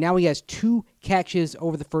promising. Now he has 2 catches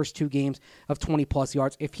over the first 2 games of 20-plus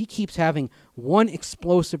yards. If he keeps having one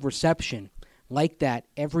explosive reception like that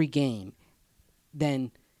every game,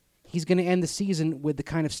 then he's going to end the season with the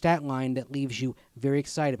kind of stat line that leaves you very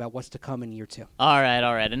excited about what's to come in year 2. All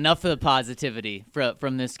right. Enough of the positivity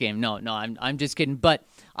from this game. No, I'm just kidding. But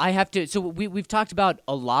I have to. So we've talked about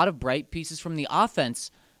a lot of bright pieces from the offense.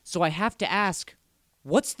 So I have to ask,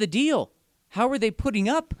 what's the deal? How are they putting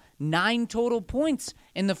up 9 total points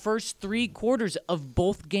in the first 3 quarters of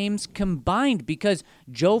both games combined? Because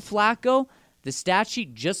Joe Flacco, the stat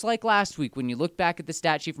sheet, just like last week, when you look back at the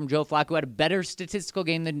stat sheet from Joe Flacco, had a better statistical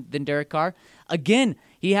game than Derek Carr. Again,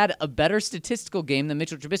 he had a better statistical game than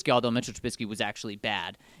Mitchell Trubisky, although Mitchell Trubisky was actually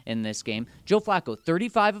bad in this game. Joe Flacco,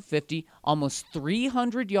 35 of 50, almost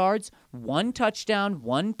 300 yards, 1 touchdown,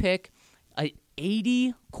 1 pick,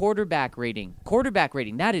 80 quarterback rating.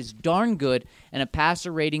 That is darn good. And a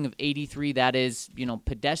passer rating of 83, that is,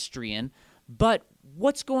 pedestrian. But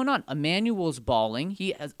what's going on? Emmanuel's balling.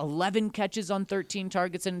 He has 11 catches on 13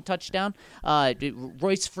 targets and a touchdown.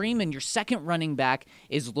 Royce Freeman, your second running back,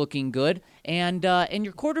 is looking good. And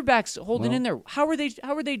your quarterback's holding in there. How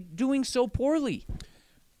are they doing so poorly?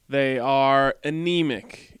 They are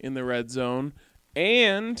anemic in the red zone,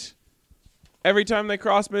 and every time they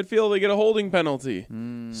cross midfield, they get a holding penalty.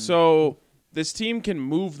 So this team can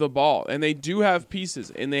move the ball, and they do have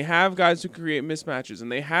pieces, and they have guys who create mismatches,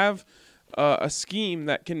 and they have a scheme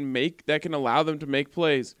that can allow them to make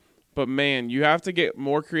plays. But, man, you have to get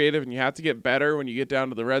more creative, and you have to get better when you get down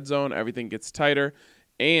to the red zone. Everything gets tighter,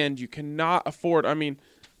 and you cannot afford – I mean,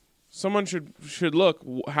 someone should look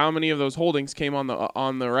how many of those holdings came on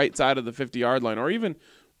the right side of the 50-yard line, or even –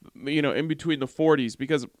 in between the 40s,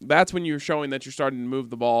 because that's when you're showing that you're starting to move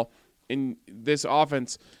the ball in this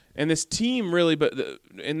offense and this team really, but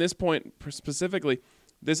in this point specifically,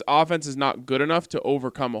 this offense is not good enough to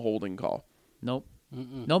overcome a holding call. Nope.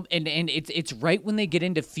 Nope, and it's right when they get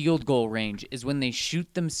into field goal range is when they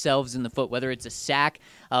shoot themselves in the foot. Whether it's a sack,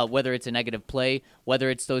 whether it's a negative play, whether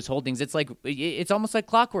it's those holdings, it's almost like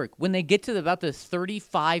clockwork. When they get to about the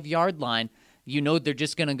 35-yard line, you know they're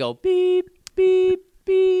just gonna go beep beep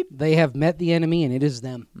beep. They have met the enemy, and it is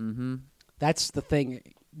them. Mm-hmm. That's the thing.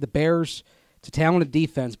 The Bears, it's a talented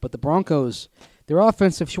defense, but the Broncos, their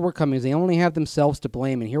offensive shortcomings, they only have themselves to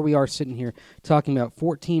blame. And here we are sitting here talking about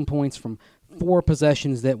 14 points from 4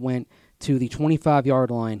 possessions that went to the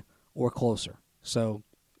 25-yard line or closer. So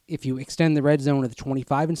if you extend the red zone to the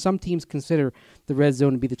 25, and some teams consider the red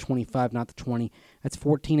zone to be the 25, not the 20, that's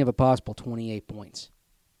 14 of a possible 28 points.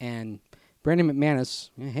 And Brandon McManus,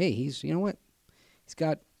 hey, he's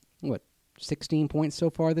got, 16 points so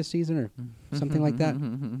far this season or something like that?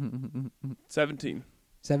 17.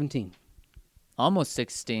 Almost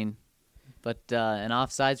 16, but an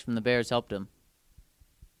offsides from the Bears helped him.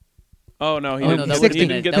 Oh no, he no, didn't. that He would've didn't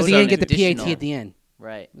been get because the he didn't get the 17. PAT at the end.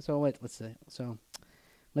 Right. So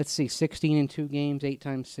let's see, 16 in 2 games, 8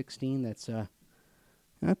 times 16.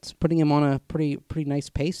 That's putting him on a pretty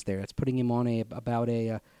nice pace there. That's putting him on about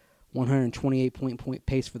a 128 point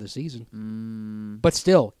pace for the season. But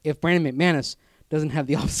still, if Brandon McManus doesn't have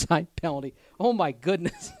the offside penalty, oh my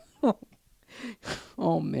goodness,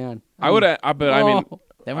 oh man, I mean,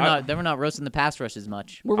 Then we're not roasting the pass rush as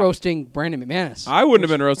much. we're roasting Brandon McManus. I wouldn't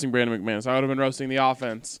have been roasting Brandon McManus. I would have been roasting the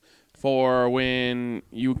offense for when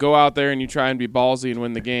you go out there and you try and be ballsy and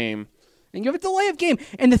win the game. And you have a delay of game.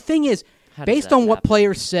 And the thing is, How does based that on what happen?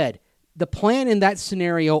 players said, the plan in that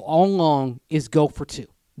scenario all along is go for 2.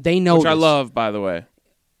 They know Which I this. love, by the way.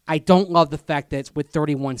 I don't love the fact that it's with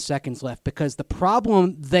 31 seconds left because the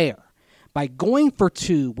problem there, by going for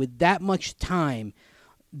 2 with that much time,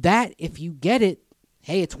 that if you get it,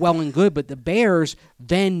 hey, it's well and good, but the Bears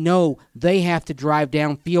then know they have to drive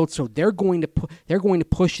downfield, so they're going to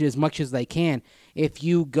push it as much as they can. If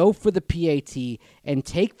you go for the PAT and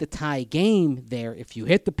take the tie game there, if you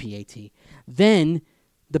hit the PAT, then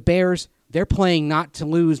the Bears, they're playing not to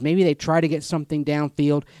lose. Maybe they try to get something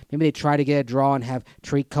downfield. Maybe they try to get a draw and have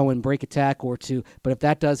Tariq Cohen break a tackle or 2. But if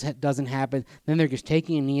that doesn't happen, then they're just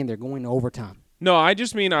taking a knee and they're going to overtime. No, I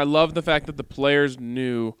just mean I love the fact that the players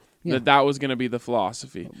knew that was going to be the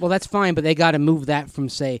philosophy. Well, that's fine, but they got to move that from,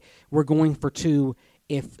 say, we're going for 2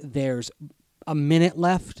 if there's a minute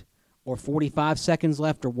left or 45 seconds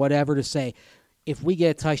left or whatever, to say if we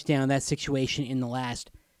get a touchdown in that situation in the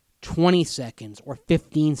last 20 seconds or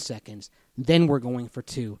 15 seconds, then we're going for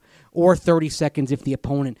 2. Or 30 seconds if the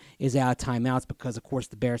opponent is out of timeouts because, of course,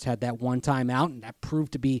 the Bears had that one timeout, and that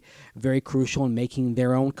proved to be very crucial in making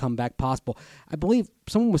their own comeback possible. I believe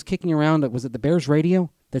someone was kicking around, was it the Bears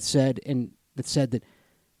radio, that said that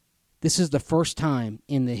this is the first time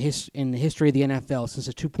in the history of the NFL since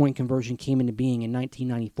a 2-point conversion came into being in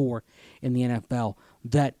 1994 in the NFL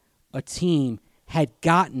that a team had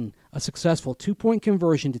gotten a successful 2-point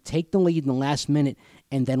conversion to take the lead in the last minute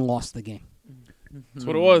and then lost the game. That's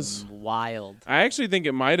what it was. Wild. I actually think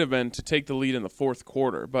it might have been to take the lead in the fourth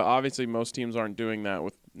quarter, but obviously most teams aren't doing that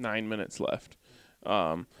with 9 minutes left.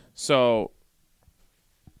 So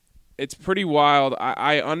it's pretty wild.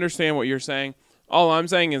 I understand what you're saying. All I'm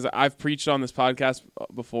saying is I've preached on this podcast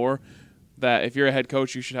before that if you're a head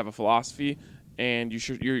coach, you should have a philosophy, and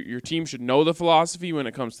your team should know the philosophy when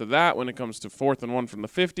it comes to that. When it comes to 4th and 1 from the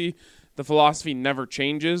 50, the philosophy never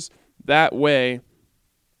changes. That way,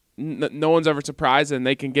 no one's ever surprised, and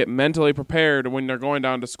they can get mentally prepared when they're going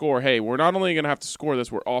down to score. Hey, we're not only going to have to score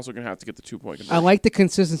this, we're also going to have to get the 2-point conversion. I like the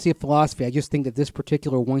consistency of philosophy. I just think that this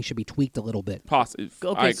particular one should be tweaked a little bit. Positive.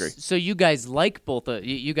 Okay, I agree. So you guys like both.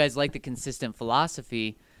 You guys like the consistent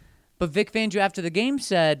philosophy, but Vic Fangio after the game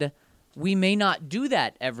said we may not do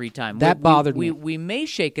that every time. That bothered me. We may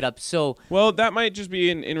shake it up. So Well, that might just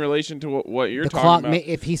be in relation to what you're The talking clock about.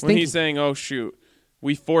 if he's when thinking, he's saying, "Oh shoot,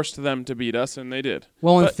 we forced them to beat us," and they did.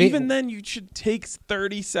 Well, but even then, you should take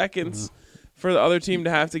 30 seconds for the other team to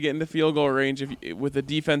have to get into field goal range with the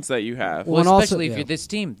defense that you have. Well, and especially also- if you're this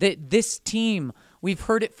team. This team, we've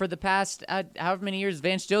heard it for the past however many years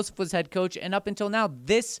Vance Joseph was head coach, and up until now,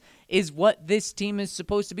 this is what this team is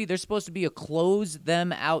supposed to be. They're supposed to be a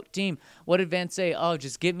close-them-out team. What did Vance say? Oh,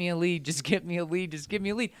 just give me a lead. Just give me a lead. Just give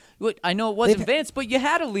me a lead. Look, I know it wasn't Vance, but you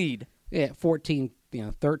had a lead. Yeah, 14,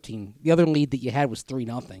 13. The other lead that you had was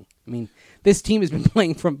 3-0. I mean, this team has been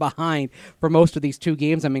playing from behind for most of these 2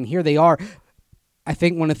 games. I mean, here they are. I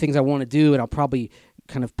think one of the things I want to do, and I'll probably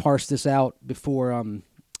kind of parse this out before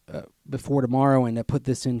tomorrow and put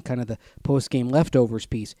this in kind of the post-game leftovers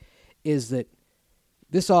piece, is that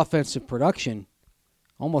this offensive production,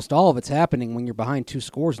 almost all of it's happening when you're behind 2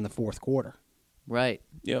 scores in the fourth quarter. Right.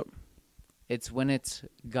 Yep. It's when it's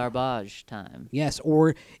garbage time. Yes,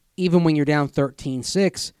 or even when you're down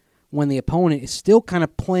 13-6, when the opponent is still kind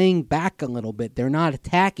of playing back a little bit. They're not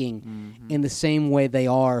attacking in the same way they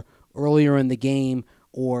are earlier in the game,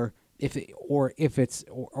 or if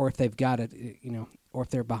they've got it, or if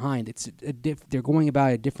they're behind. They're going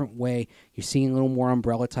about it a different way. You're seeing a little more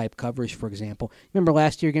umbrella type coverage, for example. Remember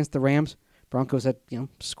last year against the Rams, Broncos had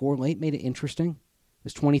scored late, made it interesting. It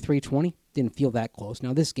was 23-20. Didn't feel that close.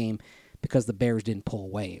 Now this game, because the Bears didn't pull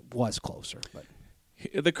away, it was closer. But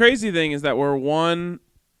the crazy thing is that we're one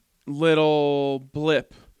little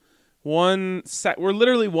blip, we're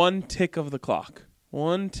literally one tick of the clock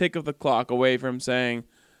away from saying,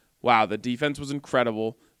 wow, the defense was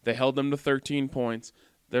incredible. They held them to 13 points.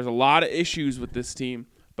 There's a lot of issues with this team,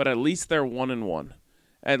 but at least they're 1-1.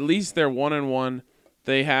 At least they're 1-1.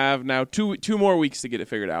 They have now two more weeks to get it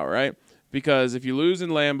figured out, right? Because if you lose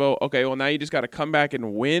in Lambeau, okay, well, now you just got to come back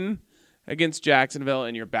and win against Jacksonville,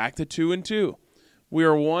 and you're back to 2-2. We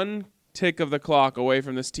are one tick of the clock away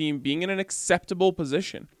from this team being in an acceptable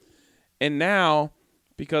position. And now,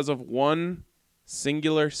 because of one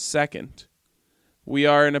singular second, we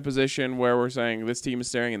are in a position where we're saying this team is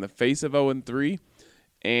staring in the face of 0-3,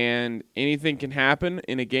 and anything can happen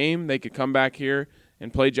in a game. They could come back here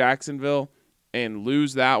and play Jacksonville and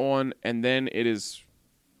lose that one, and then it is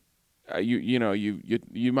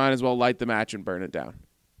you might as well light the match and burn it down.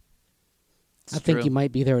 I think you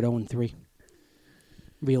might be there at 0-3,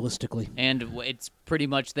 realistically. And it's pretty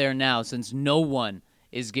much there now, since no one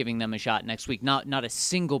is giving them a shot next week. Not a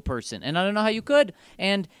single person. And I don't know how you could.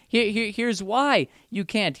 And here's why you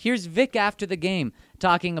can't. Here's Vic after the game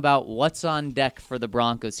talking about what's on deck for the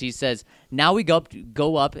Broncos. He says, now we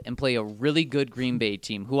go up and play a really good Green Bay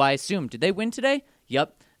team, who I assume, did they win today?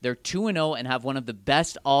 Yep. They're 2-0 and have one of the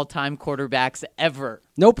best all-time quarterbacks ever.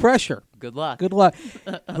 No pressure. Good luck. Good luck.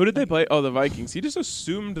 Who did they play? Oh, the Vikings. He just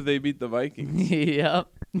assumed they beat the Vikings. Yep.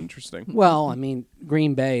 Interesting. Well, I mean,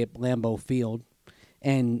 Green Bay at Lambeau Field,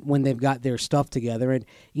 and when they've got their stuff together, and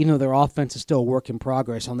their offense is still a work in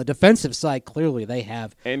progress. On the defensive side, clearly they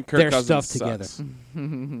have and Kirk their Cousins stuff together.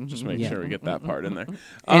 Just make sure we get that part in there.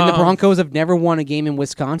 And the Broncos have never won a game in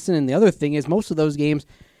Wisconsin, and the other thing is most of those games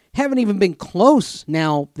haven't even been close.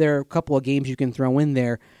 Now, there are a couple of games you can throw in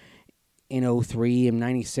there in 03 and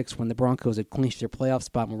 96 when the Broncos had clinched their playoff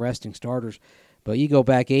spot and were resting starters. But you go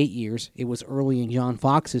back 8 years, it was early in John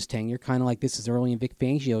Fox's tenure, kind of like this is early in Vic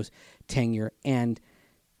Fangio's tenure, and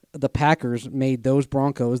the Packers made those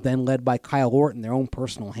Broncos, then led by Kyle Orton, their own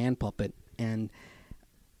personal hand puppet. And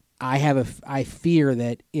I fear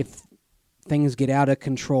that if things get out of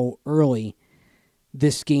control early,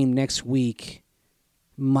 this game next week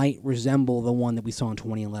might resemble the one that we saw in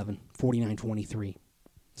 2011, 49-23,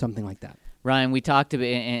 something like that. Ryan, we talked about,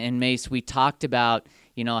 and Mace, we talked about,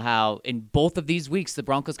 how in both of these weeks the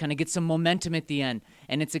Broncos kind of get some momentum at the end,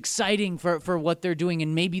 and it's exciting for what they're doing,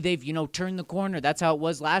 and maybe they've, turned the corner. That's how it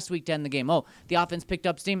was last week to end the game. Oh, the offense picked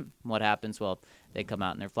up steam. What happens? Well, they come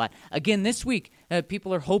out and they're flat. Again, this week,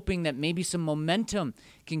 people are hoping that maybe some momentum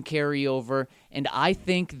can carry over, and I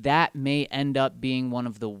think that may end up being one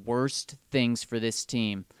of the worst things for this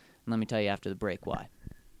team. And let me tell you after the break why.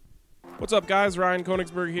 What's up, guys? Ryan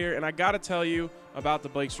Koenigsberg here, and I got to tell you about the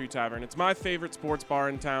Blake Street Tavern. It's my favorite sports bar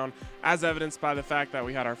in town, as evidenced by the fact that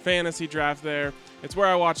we had our fantasy draft there. It's where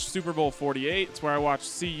I watched Super Bowl 48. It's where I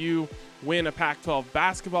watched CU win a Pac-12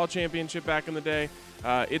 basketball championship back in the day.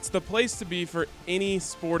 It's the place to be for any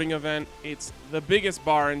sporting event. It's the biggest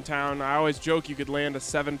bar in town. I always joke you could land a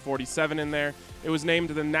 747 in there. It was named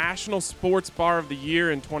the National Sports Bar of the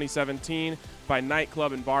Year in 2017 by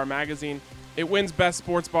Nightclub and Bar Magazine. It wins Best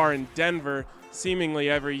Sports Bar in Denver seemingly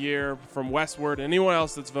every year from Westward. Anyone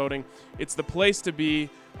else that's voting, it's the place to be.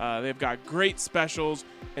 They've got great specials,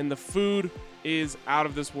 and the food is out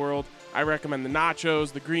of this world. I recommend the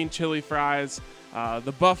nachos, the green chili fries,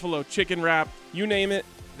 the buffalo chicken wrap. You name it,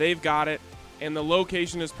 they've got it, and the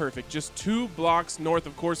location is perfect. Just 2 blocks north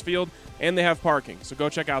of Coors Field, and they have parking. So go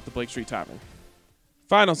check out the Blake Street Tavern.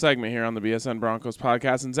 Final segment here on the BSN Broncos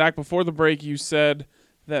podcast. And Zach, before the break, you said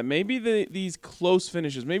that maybe these close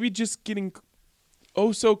finishes, maybe just getting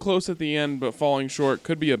so close at the end but falling short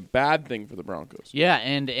could be a bad thing for the Broncos. Yeah,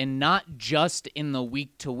 and not just in the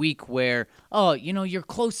week-to-week where, you're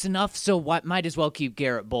close enough, so might as well keep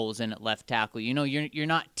Garrett Bowles in at left tackle. You're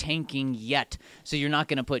not tanking yet, so you're not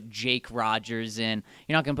going to put Jake Rodgers in.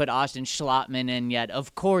 You're not going to put Austin Schlottman in yet,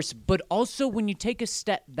 of course. But also when you take a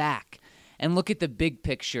step back and look at the big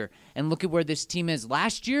picture and look at where this team is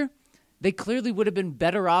last year, they clearly would have been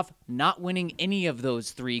better off not winning any of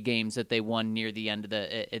those 3 games that they won near the end of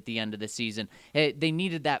at the end of the season. They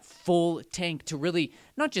needed that full tank to really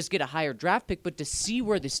not just get a higher draft pick, but to see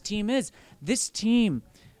where this team is. This team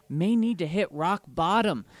may need to hit rock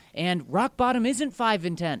bottom, and rock bottom isn't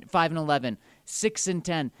 5-10, 5-11,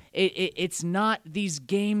 6-10. It's not these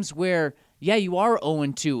games where, yeah, you are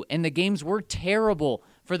 0-2, and the games were terrible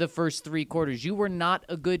for the first 3 quarters. You were not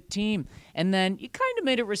a good team, and then you kind of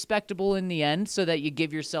made it respectable in the end so that you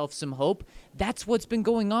give yourself some hope. That's what's been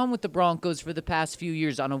going on with the Broncos for the past few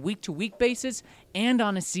years on a week-to-week basis and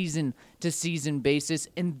on a season-to-season basis,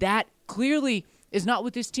 and that clearly is not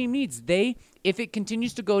what this team needs. If it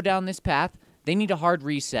continues to go down this path, they need a hard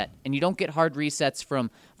reset, and you don't get hard resets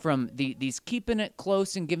from these keeping it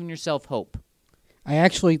close and giving yourself hope.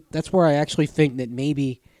 That's where I actually think that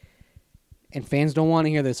maybe, and fans don't want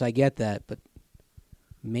to hear this, I get that, but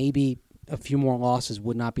maybe a few more losses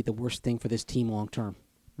would not be the worst thing for this team long term.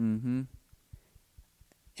 Mm-hmm.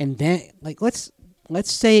 And then,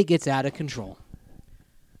 let's say it gets out of control.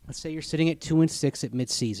 Let's say you're sitting at 2-6 at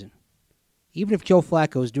midseason. Even if Joe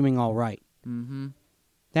Flacco is doing all right,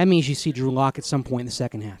 that means you see Drew Lock at some point in the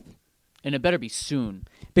second half. And it better be soon.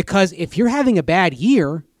 Because if you're having a bad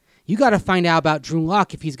year, you got to find out about Drew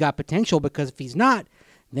Lock if he's got potential, because if he's not,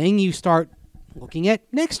 then you start looking at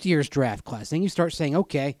next year's draft class. Then you start saying,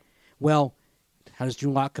 okay, well, how does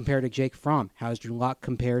Drew Lock compare to Jake Fromm? How does Drew Lock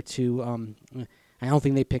compare to, I don't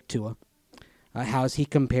think they picked Tua. How does he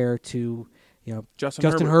compare to,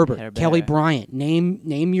 Justin Herbert, Kelly Bryant?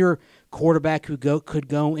 Name your quarterback who could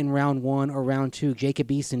go in round 1 or round 2. Jacob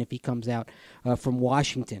Eason if he comes out from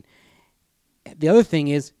Washington. The other thing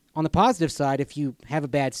is, on the positive side, if you have a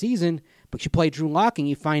bad season, but you play Drew Lock and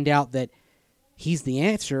you find out that he's the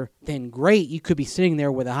answer, then great. You could be sitting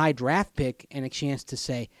there with a high draft pick and a chance to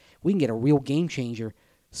say, we can get a real game changer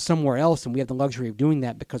somewhere else, and we have the luxury of doing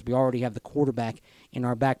that because we already have the quarterback in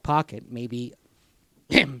our back pocket. Maybe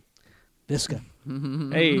Visca.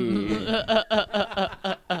 Hey.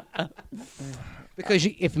 Because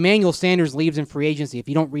if Emmanuel Sanders leaves in free agency, if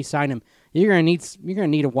you don't re-sign him, you're gonna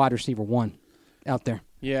need a wide receiver 1 out there.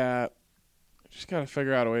 Yeah, just got to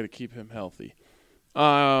figure out a way to keep him healthy.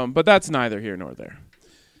 But that's neither here nor there.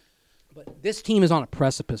 But this team is on a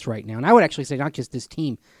precipice right now, and I would actually say not just this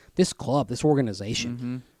team, this club, this organization.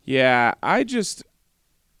 Mm-hmm. Yeah, I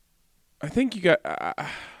think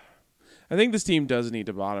this team does need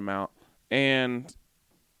to bottom out. And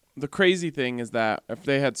the crazy thing is that if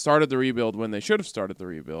they had started the rebuild when they should have started the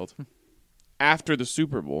rebuild, after the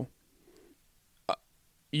Super Bowl,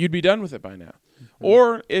 you'd be done with it by now. Mm-hmm.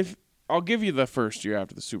 Or if I'll give you the first year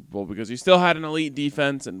after the Super Bowl because you still had an elite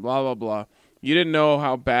defense and blah, blah, blah. You didn't know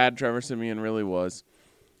how bad Trevor Siemian really was.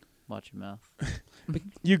 Watch your mouth.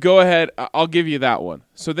 You go ahead. I'll give you that one.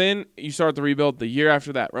 So then you start the rebuild the year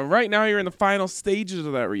after that. Right now you're in the final stages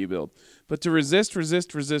of that rebuild. But to resist,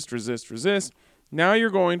 now you're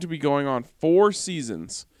going to be going on 4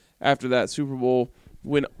 seasons after that Super Bowl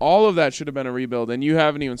when all of that should have been a rebuild and you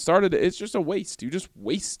haven't even started it. It's just a waste. You just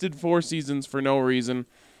wasted 4 seasons for no reason.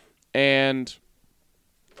 And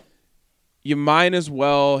you might as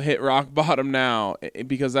well hit rock bottom now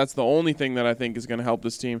because that's the only thing that I think is going to help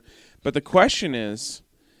this team. But the question is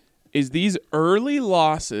these early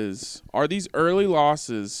losses, are these early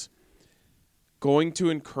losses going to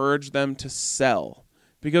encourage them to sell?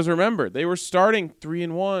 Because remember, they were starting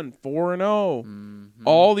 3-1, 4-0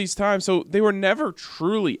 all these times. So they were never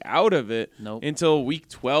truly out of it until week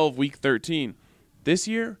 12, week 13. This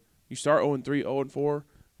year, you start 0-3, 0-4,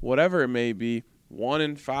 whatever it may be,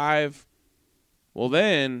 1-5. Well,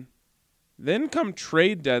 then come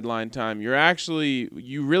trade deadline time,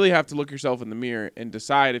 you really have to look yourself in the mirror and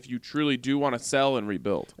decide if you truly do want to sell and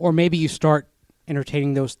rebuild. Or maybe you start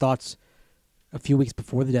entertaining those thoughts a few weeks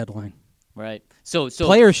before the deadline. Right. So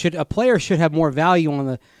a player should have more value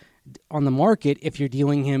on the market if you're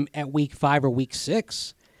dealing him at week 5 or week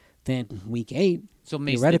 6 than week 8. So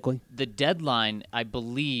Mace, theoretically, the deadline, I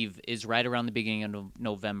believe, is right around the beginning of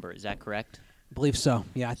November. Is that correct? I believe so.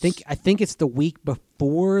 Yeah, I think it's the week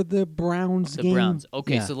before the Browns game. The Browns.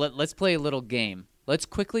 Okay, yeah. so let's play a little game. Let's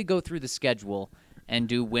quickly go through the schedule and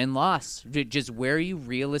do win-loss, just where you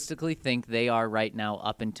realistically think they are right now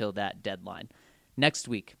up until that deadline. Next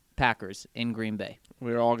week, Packers in Green Bay.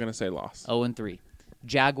 We're all going to say loss. 0-3.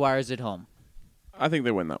 Jaguars at home. I think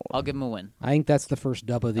they win that one. I'll give them a win. I think that's the first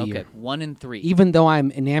dub of the year. Okay, 1-3. Even though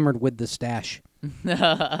I'm enamored with the stash.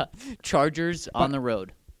 Chargers on the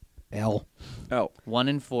road. L.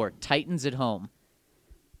 1-4. Titans at home.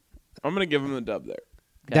 I'm going to give them the dub there.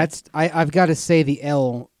 Okay. I've got to say the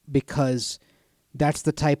L because that's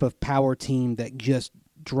the type of power team that just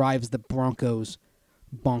drives the Broncos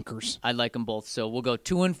bonkers. I like them both. So we'll go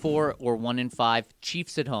 2-4 or 1-5.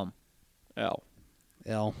 Chiefs at home. L.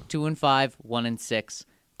 2-5, 1-6.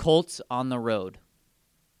 Colts on the road.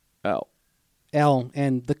 L.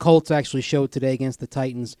 And the Colts actually showed today against the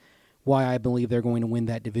Titans why I believe they're going to win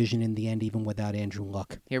that division in the end, even without Andrew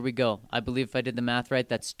Luck. Here we go. I believe if I did the math right,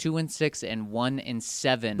 that's 2-6 and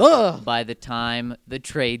 1-7 Ugh. by the time the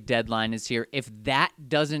trade deadline is here. If that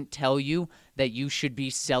doesn't tell you that you should be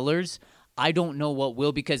sellers, I don't know what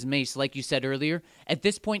will, because Mace, like you said earlier, at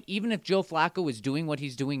this point, even if Joe Flacco is doing what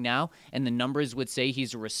he's doing now and the numbers would say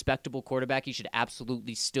he's a respectable quarterback, he should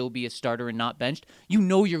absolutely still be a starter and not benched, you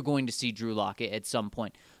know you're going to see Drew Lock at some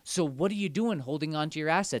point. So what are you doing holding on to your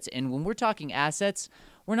assets? And when we're talking assets,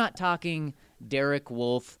 we're not talking Derek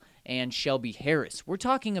Wolfe and Shelby Harris. We're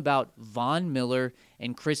talking about Von Miller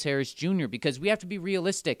and Chris Harris Jr. because we have to be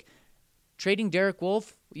realistic. Trading Derek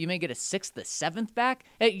Wolfe, you may get a 6th, a 7th back.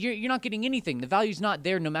 You're not getting anything. The value's not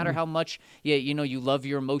there, no matter how much you love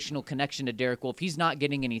your emotional connection to Derek Wolfe. He's not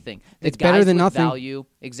getting anything. It's better than nothing. Value,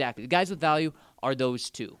 exactly. The guys with value are those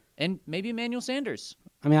two, and maybe Emmanuel Sanders.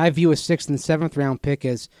 I mean, I view a 6th and 7th round pick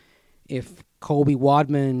as if Colby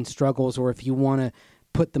Wadman struggles, or if you want to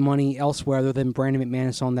put the money elsewhere other than Brandon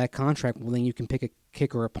McManus on that contract, well, then you can pick a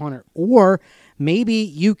kicker or a punter. Or maybe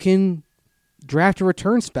you can draft a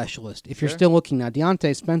return specialist if you're still looking now.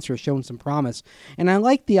 Deontay Spencer has shown some promise, and I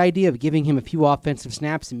like the idea of giving him a few offensive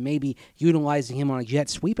snaps and maybe utilizing him on a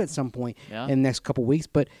jet sweep at some point in the next couple weeks.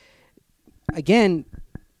 But again,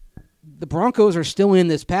 the Broncos are still in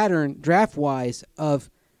this pattern draft-wise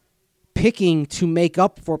of picking to make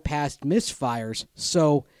up for past misfires.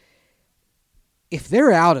 So if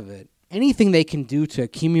they're out of it, anything they can do to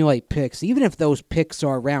accumulate picks, even if those picks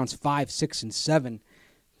are rounds 5, 6, and 7, I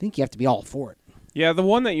think you have to be all for it. Yeah, the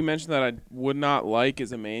one that you mentioned that I would not like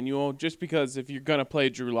is Emmanuel, just because if you're going to play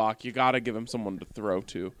Drew Lock, you got to give him someone to throw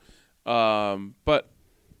to. But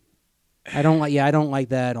I don't like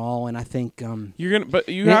that at all, and I think you're gonna. But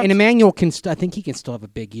you and, have and Emmanuel can. I think he can still have a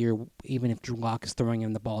big year, even if Drew Lock is throwing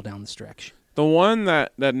him the ball down the stretch. the one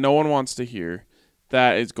that no one wants to hear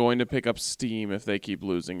that is going to pick up steam if they keep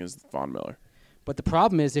losing is Von Miller. But the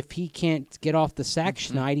problem is, if he can't get off the sack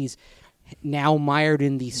schneid, he's now mired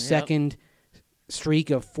in the second streak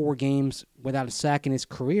of 4 games without a sack in his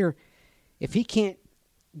career. If he can't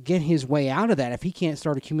get his way out of that, if he can't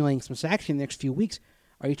start accumulating some sacks in the next few weeks,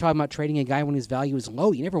 are you talking about trading a guy when his value is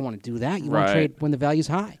low? You never want to do that. You want to trade when the value is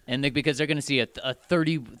high. And because they're going to see a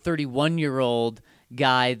 31-year-old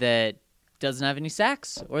guy that doesn't have any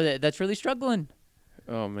sacks or that's really struggling.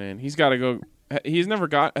 Oh man, he's got to go.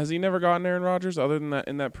 Has he never gotten Aaron Rodgers other than that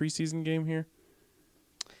in that preseason game here?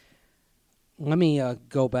 Let me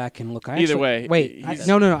go back and look. Either way,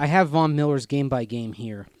 No. I have Von Miller's game by game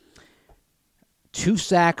here. 2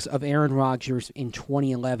 sacks of Aaron Rodgers in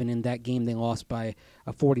 2011. In that game, they lost by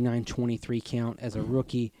a 49-23 count as a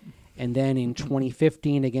rookie. And then in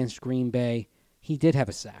 2015 against Green Bay, he did have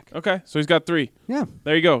a sack. Okay, so he's got 3. Yeah.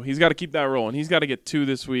 There you go. He's got to keep that rolling. He's got to get 2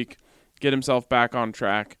 this week, get himself back on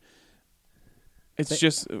track.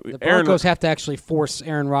 The Broncos have to actually force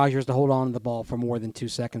Aaron Rodgers to hold on to the ball for more than 2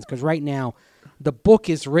 seconds, because right now the book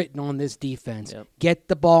is written on this defense. Yep. Get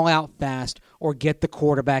the ball out fast or get the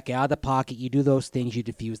quarterback out of the pocket. You do those things, you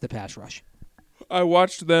diffuse the pass rush. I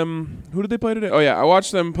watched them. Who did they play today? Oh, yeah. I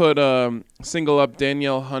watched them put single up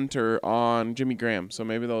Danielle Hunter on Jimmy Graham, so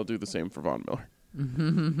maybe they'll do the same for Von Miller.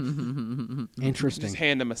 Interesting. Just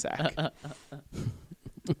hand him a sack.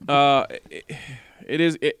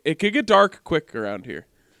 It could get dark quick around here.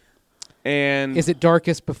 And is it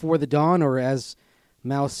darkest before the dawn, or as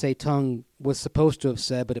Mao Zedong was supposed to have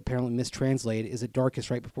said, but apparently mistranslated, is it darkest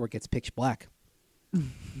right before it gets pitch black?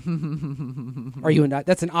 Are you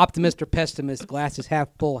that's an optimist or pessimist, glasses half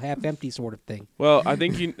full, half empty sort of thing? Well, I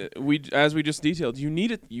think as we just detailed, you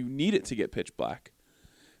need it to get pitch black,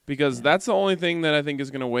 because that's the only thing that I think is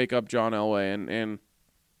going to wake up John Elway. And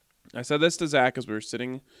I said this to Zach as we were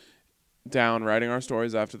sitting down writing our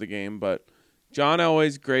stories after the game, but John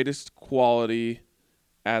Elway's greatest quality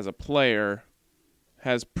as a player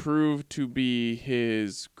has proved to be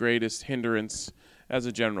his greatest hindrance as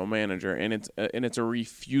a general manager, and it's a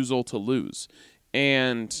refusal to lose.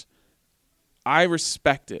 And I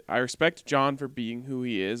respect it. I respect John for being who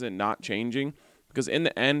he is and not changing, because in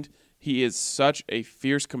the end, he is such a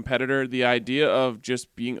fierce competitor. The idea of just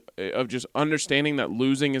understanding that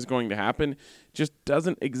losing is going to happen just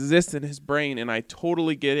doesn't exist in his brain, and I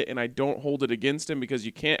totally get it, and I don't hold it against him, because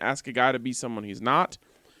you can't ask a guy to be someone he's not.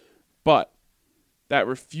 But that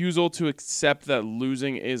refusal to accept that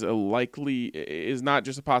losing is not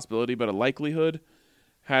just a possibility, but a likelihood,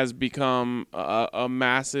 has become a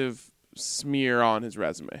massive smear on his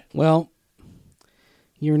resume. Well,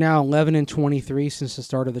 you're now 11-23 since the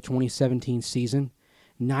start of the 2017 season,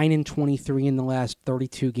 9-23 in the last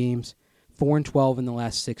 32 games, 4-12 in the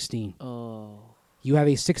last 16. Oh. You have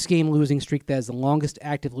a 6-game losing streak that is the longest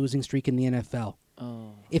active losing streak in the NFL.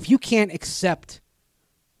 Oh. If you can't accept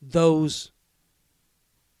those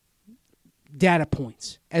data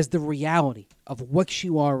points as the reality of what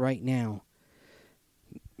you are right now,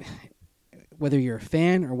 whether you're a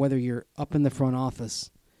fan or whether you're up in the front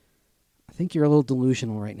office, I think you're a little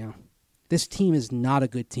delusional right now. This team is not a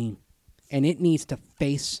good team, and it needs to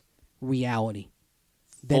face reality.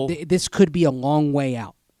 That this could be a long way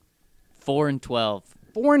out. 4-12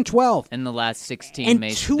 4-12. in the last 16. And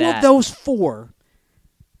made two that. of those 4,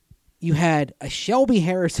 you had a Shelby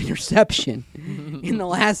Harris interception in the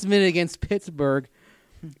last minute against Pittsburgh,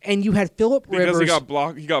 and you had Phillip Rivers.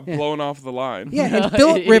 Because he got blown off the line. Yeah, and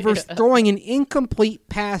Phillip Rivers throwing an incomplete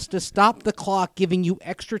pass to stop the clock, giving you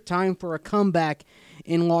extra time for a comeback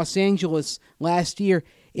in Los Angeles last year.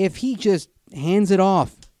 If he just hands it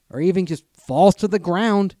off or even just falls to the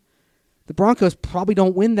ground, the Broncos probably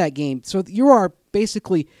don't win that game. So you are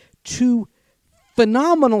basically 2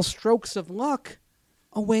 phenomenal strokes of luck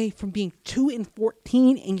away from being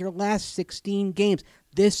 2-14 in your last 16 games.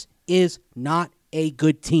 This is not a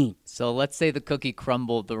good team. So let's say the cookie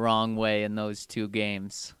crumbled the wrong way in those 2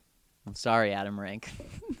 games. I'm sorry, Adam Rank.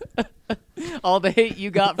 All the hate you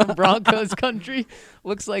got from Broncos country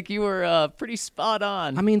looks like you were pretty spot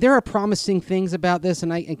on. I mean, there are promising things about this,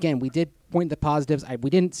 and we did point the positives. We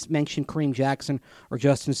didn't mention Kareem Jackson or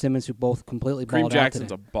Justin Simmons, who both completely Kareem balled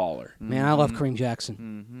Jackson's out today. a baller. Man, I love Kareem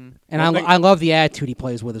Jackson. And One thing- I love the attitude he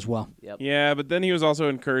plays with as well. Yep. Yeah, but then he was also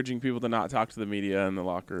encouraging people to not talk to the media in the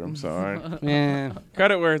locker room. So Yeah.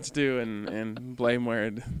 credit where it's due and blame where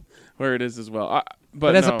it is as well.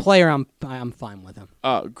 But as a player, I'm fine with him.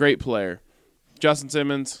 Great player. Justin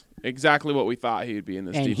Simmons, exactly what we thought he would be in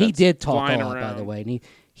this And defense. he did talk Flying a lot, by around. the way. And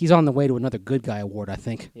he's on the way to another Good Guy Award, I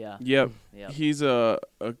think. Yeah. Yep. Yep. He's a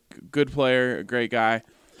good player, a great guy.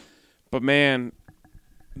 But, man,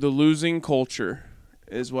 the losing culture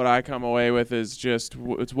is what I come away with is just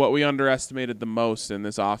it's what we underestimated the most in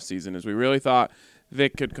this offseason is we really thought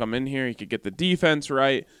Vic could come in here. He could get the defense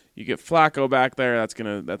right. You get Flacco back there. That's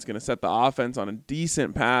gonna set the offense on a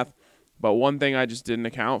decent path. But one thing I just didn't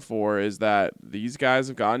account for is that these guys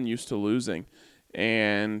have gotten used to losing.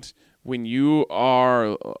 And when you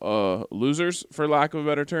are losers, for lack of a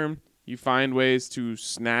better term, you find ways to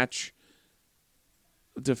snatch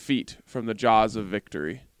defeat from the jaws of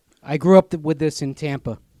victory. I grew up with this in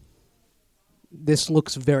Tampa. This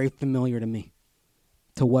looks very familiar to me,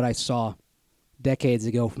 to what I saw decades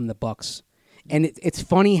ago from the Bucs. And it's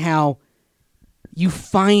funny how you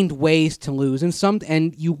find ways to lose,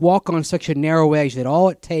 and you walk on such a narrow edge that all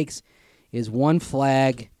it takes is one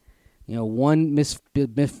flag, one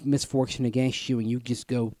misfortune against you, and you just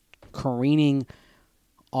go careening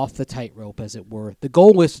off the tightrope, as it were. The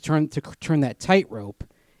goal is to turn that tightrope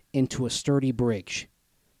into a sturdy bridge,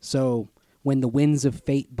 so when the winds of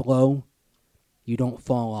fate blow, you don't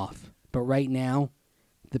fall off. But right now,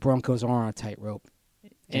 the Broncos are on a tightrope,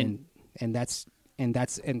 and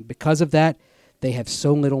because of that, they have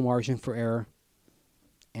so little margin for error,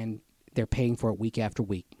 and they're paying for it week after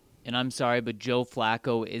week. And I'm sorry, but Joe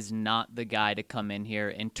Flacco is not the guy to come in here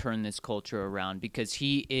and turn this culture around because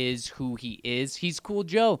he is who he is. He's Cool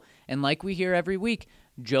Joe. And like we hear every week,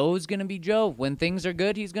 Joe's going to be Joe. When things are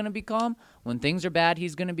good, he's going to be calm. When things are bad,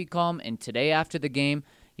 he's going to be calm. And today after the game,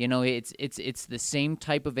 it's the same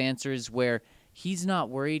type of answers where he's not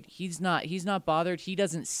worried. He's not bothered. He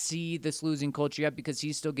doesn't see this losing culture yet because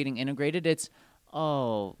he's still getting integrated. It's,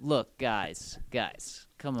 oh, look, guys,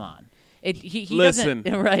 come on. He Listen.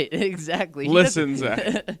 doesn't, right, exactly. Listen,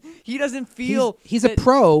 Zach. He doesn't feel He's a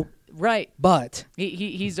pro, right. but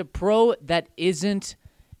He's a pro that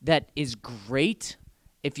is great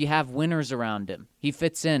if you have winners around him. He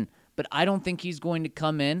fits in, but I don't think he's going to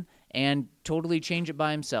come in and totally change it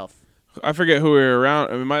by himself. I forget who we were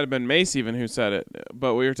around. It might have been Mace even who said it,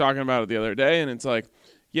 but we were talking about it the other day, and it's like,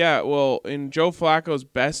 yeah, well, in Joe Flacco's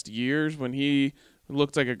best years when he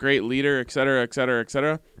looked like a great leader, et cetera, et cetera, et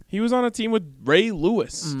cetera, he was on a team with Ray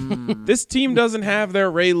Lewis. This team doesn't have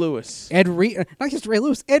their Ray Lewis. Ed Reed, not just Ray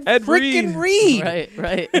Lewis, Ed freaking Reed. Reed.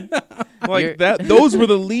 Right. Like that. Those were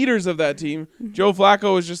the leaders of that team. Joe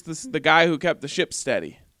Flacco was just the guy who kept the ship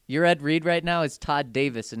steady. Your Ed Reed right now is Todd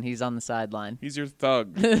Davis, and he's on the sideline. He's your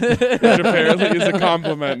thug, which apparently is a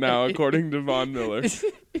compliment now, according to Von Miller.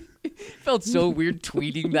 Felt so weird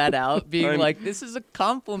tweeting that out, being I'm- like, "This is a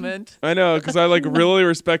compliment." I know, because I like really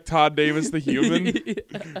respect Todd Davis, the human.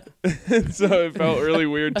 So it felt really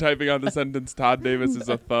weird typing out the sentence, Todd Davis is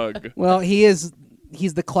a thug. Well, he's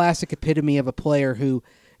the classic epitome of a player who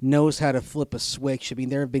knows how to flip a switch. I mean,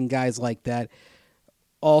 there have been guys like that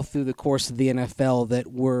all through the course of the NFL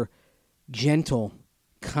that were gentle,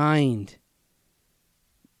 kind,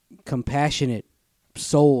 compassionate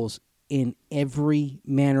souls in every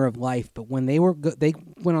manner of life. But when they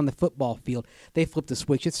went on the football field, they flipped a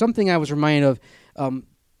switch. It's something I was reminded of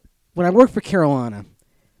when I worked for Carolina.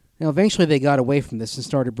 Now, eventually they got away from this and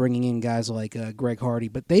started bringing in guys like Greg Hardy.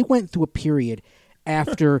 But they went through a period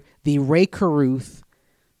after the Ray Caruth,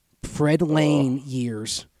 Fred Lane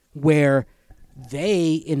years where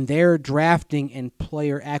they, in their drafting and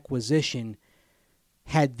player acquisition,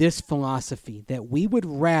 had this philosophy that we would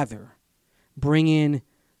rather bring in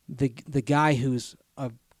the guy who's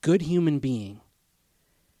a good human being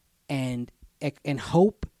and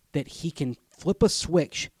hope that he can flip a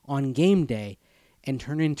switch on game day and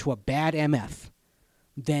turn into a bad MF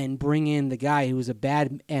than bring in the guy who's a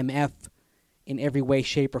bad MF in every way,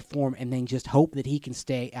 shape, or form and then just hope that he can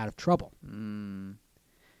stay out of trouble.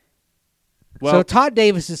 Well, So Todd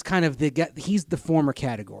Davis is kind of the guy, he's the former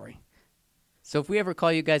category. So if we ever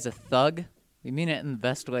call you guys a thug, we mean it in the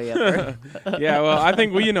best way ever. yeah, well, I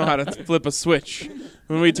think we know how to flip a switch.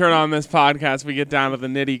 When we turn on this podcast, we get down to the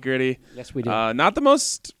nitty-gritty. Yes, we do. Not the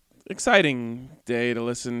most exciting day to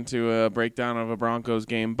listen to a breakdown of a Broncos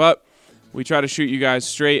game, but we try to shoot you guys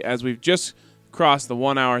straight as we've just crossed the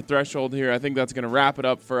 1 hour threshold here. I think that's going to wrap it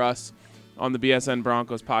up for us on the BSN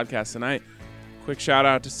Broncos podcast tonight. Quick shout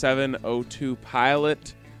out to 702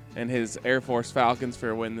 Pilot and his Air Force Falcons for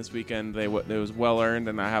a win this weekend. It was well earned,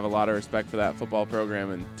 and I have a lot of respect for that football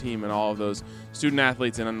program and team and all of those student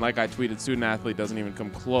athletes. And like I tweeted, student athlete doesn't even come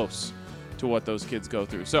close to what those kids go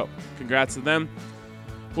through. So congrats to them.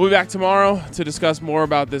 We'll be back tomorrow to discuss more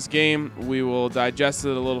about this game. We will digest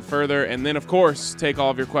it a little further and then, of course, take all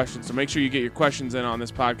of your questions. So make sure you get your questions in on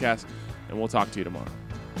this podcast, and we'll talk to you tomorrow.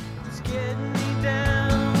 It's getting me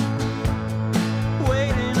down,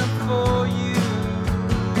 waiting up for you.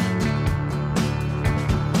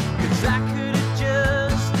 'Cause I could have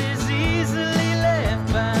just as easily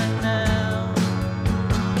left by now.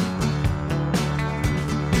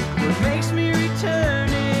 What makes me return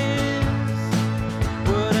is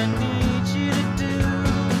what I need you to do.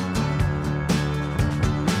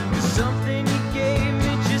 'Cause something you gave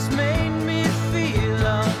me just made me feel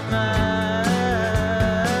almighty.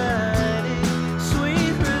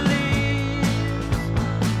 Sweet release.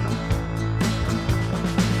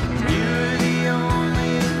 You're the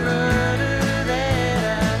only rudder that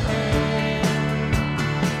I had.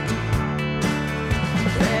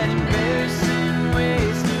 That embarrassing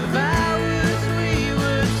waste of hours we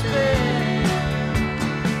would spend.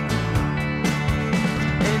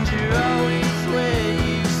 And you're always where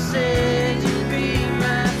you said you'd be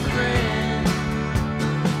my friend.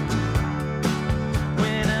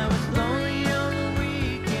 When I was lonely on the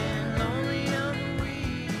weekend, lonely on the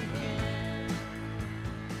weekend.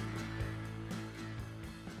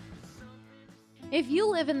 If you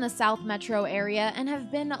live in the South Metro area and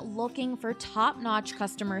have been looking for top-notch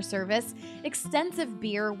customer service, extensive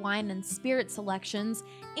beer, wine, and spirit selections,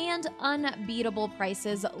 and unbeatable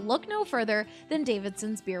prices, look no further than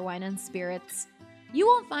Davidson's Beer, Wine, and Spirits. You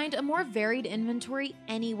won't find a more varied inventory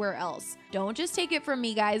anywhere else. Don't just take it from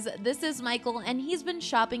me, guys. This is Michael, and he's been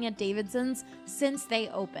shopping at Davidson's since they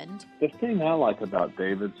opened. The thing I like about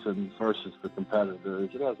Davidson versus the competitor is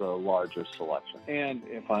it has a larger selection. And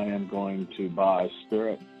if I am going to buy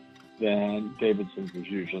spirit, then Davidson's is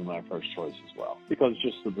usually my first choice as well, because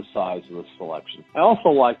just of the size of the selection. I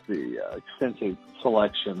also like the extensive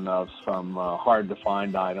selection of some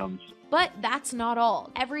hard-to-find items. But that's not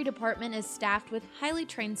all. Every department is staffed with highly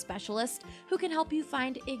trained specialists who can help you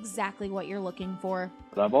find exactly what you're looking for.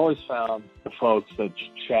 But I've always found the folks that you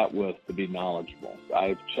chat with to be knowledgeable.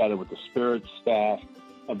 I've chatted with the spirits staff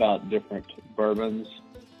about different bourbons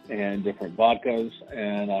and different vodkas,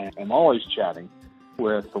 and I am always chatting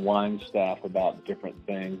with the wine staff about different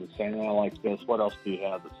things and saying, I like this, what else do you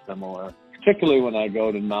have that's similar? Particularly when I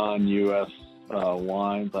go to non-U.S.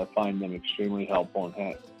 Wines, I find them extremely helpful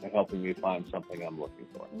in helping me find something I'm looking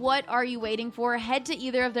for. What are you waiting for? Head to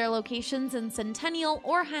either of their locations in Centennial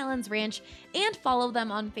or Highlands Ranch and follow them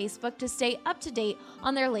on Facebook to stay up to date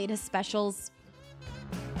on their latest specials.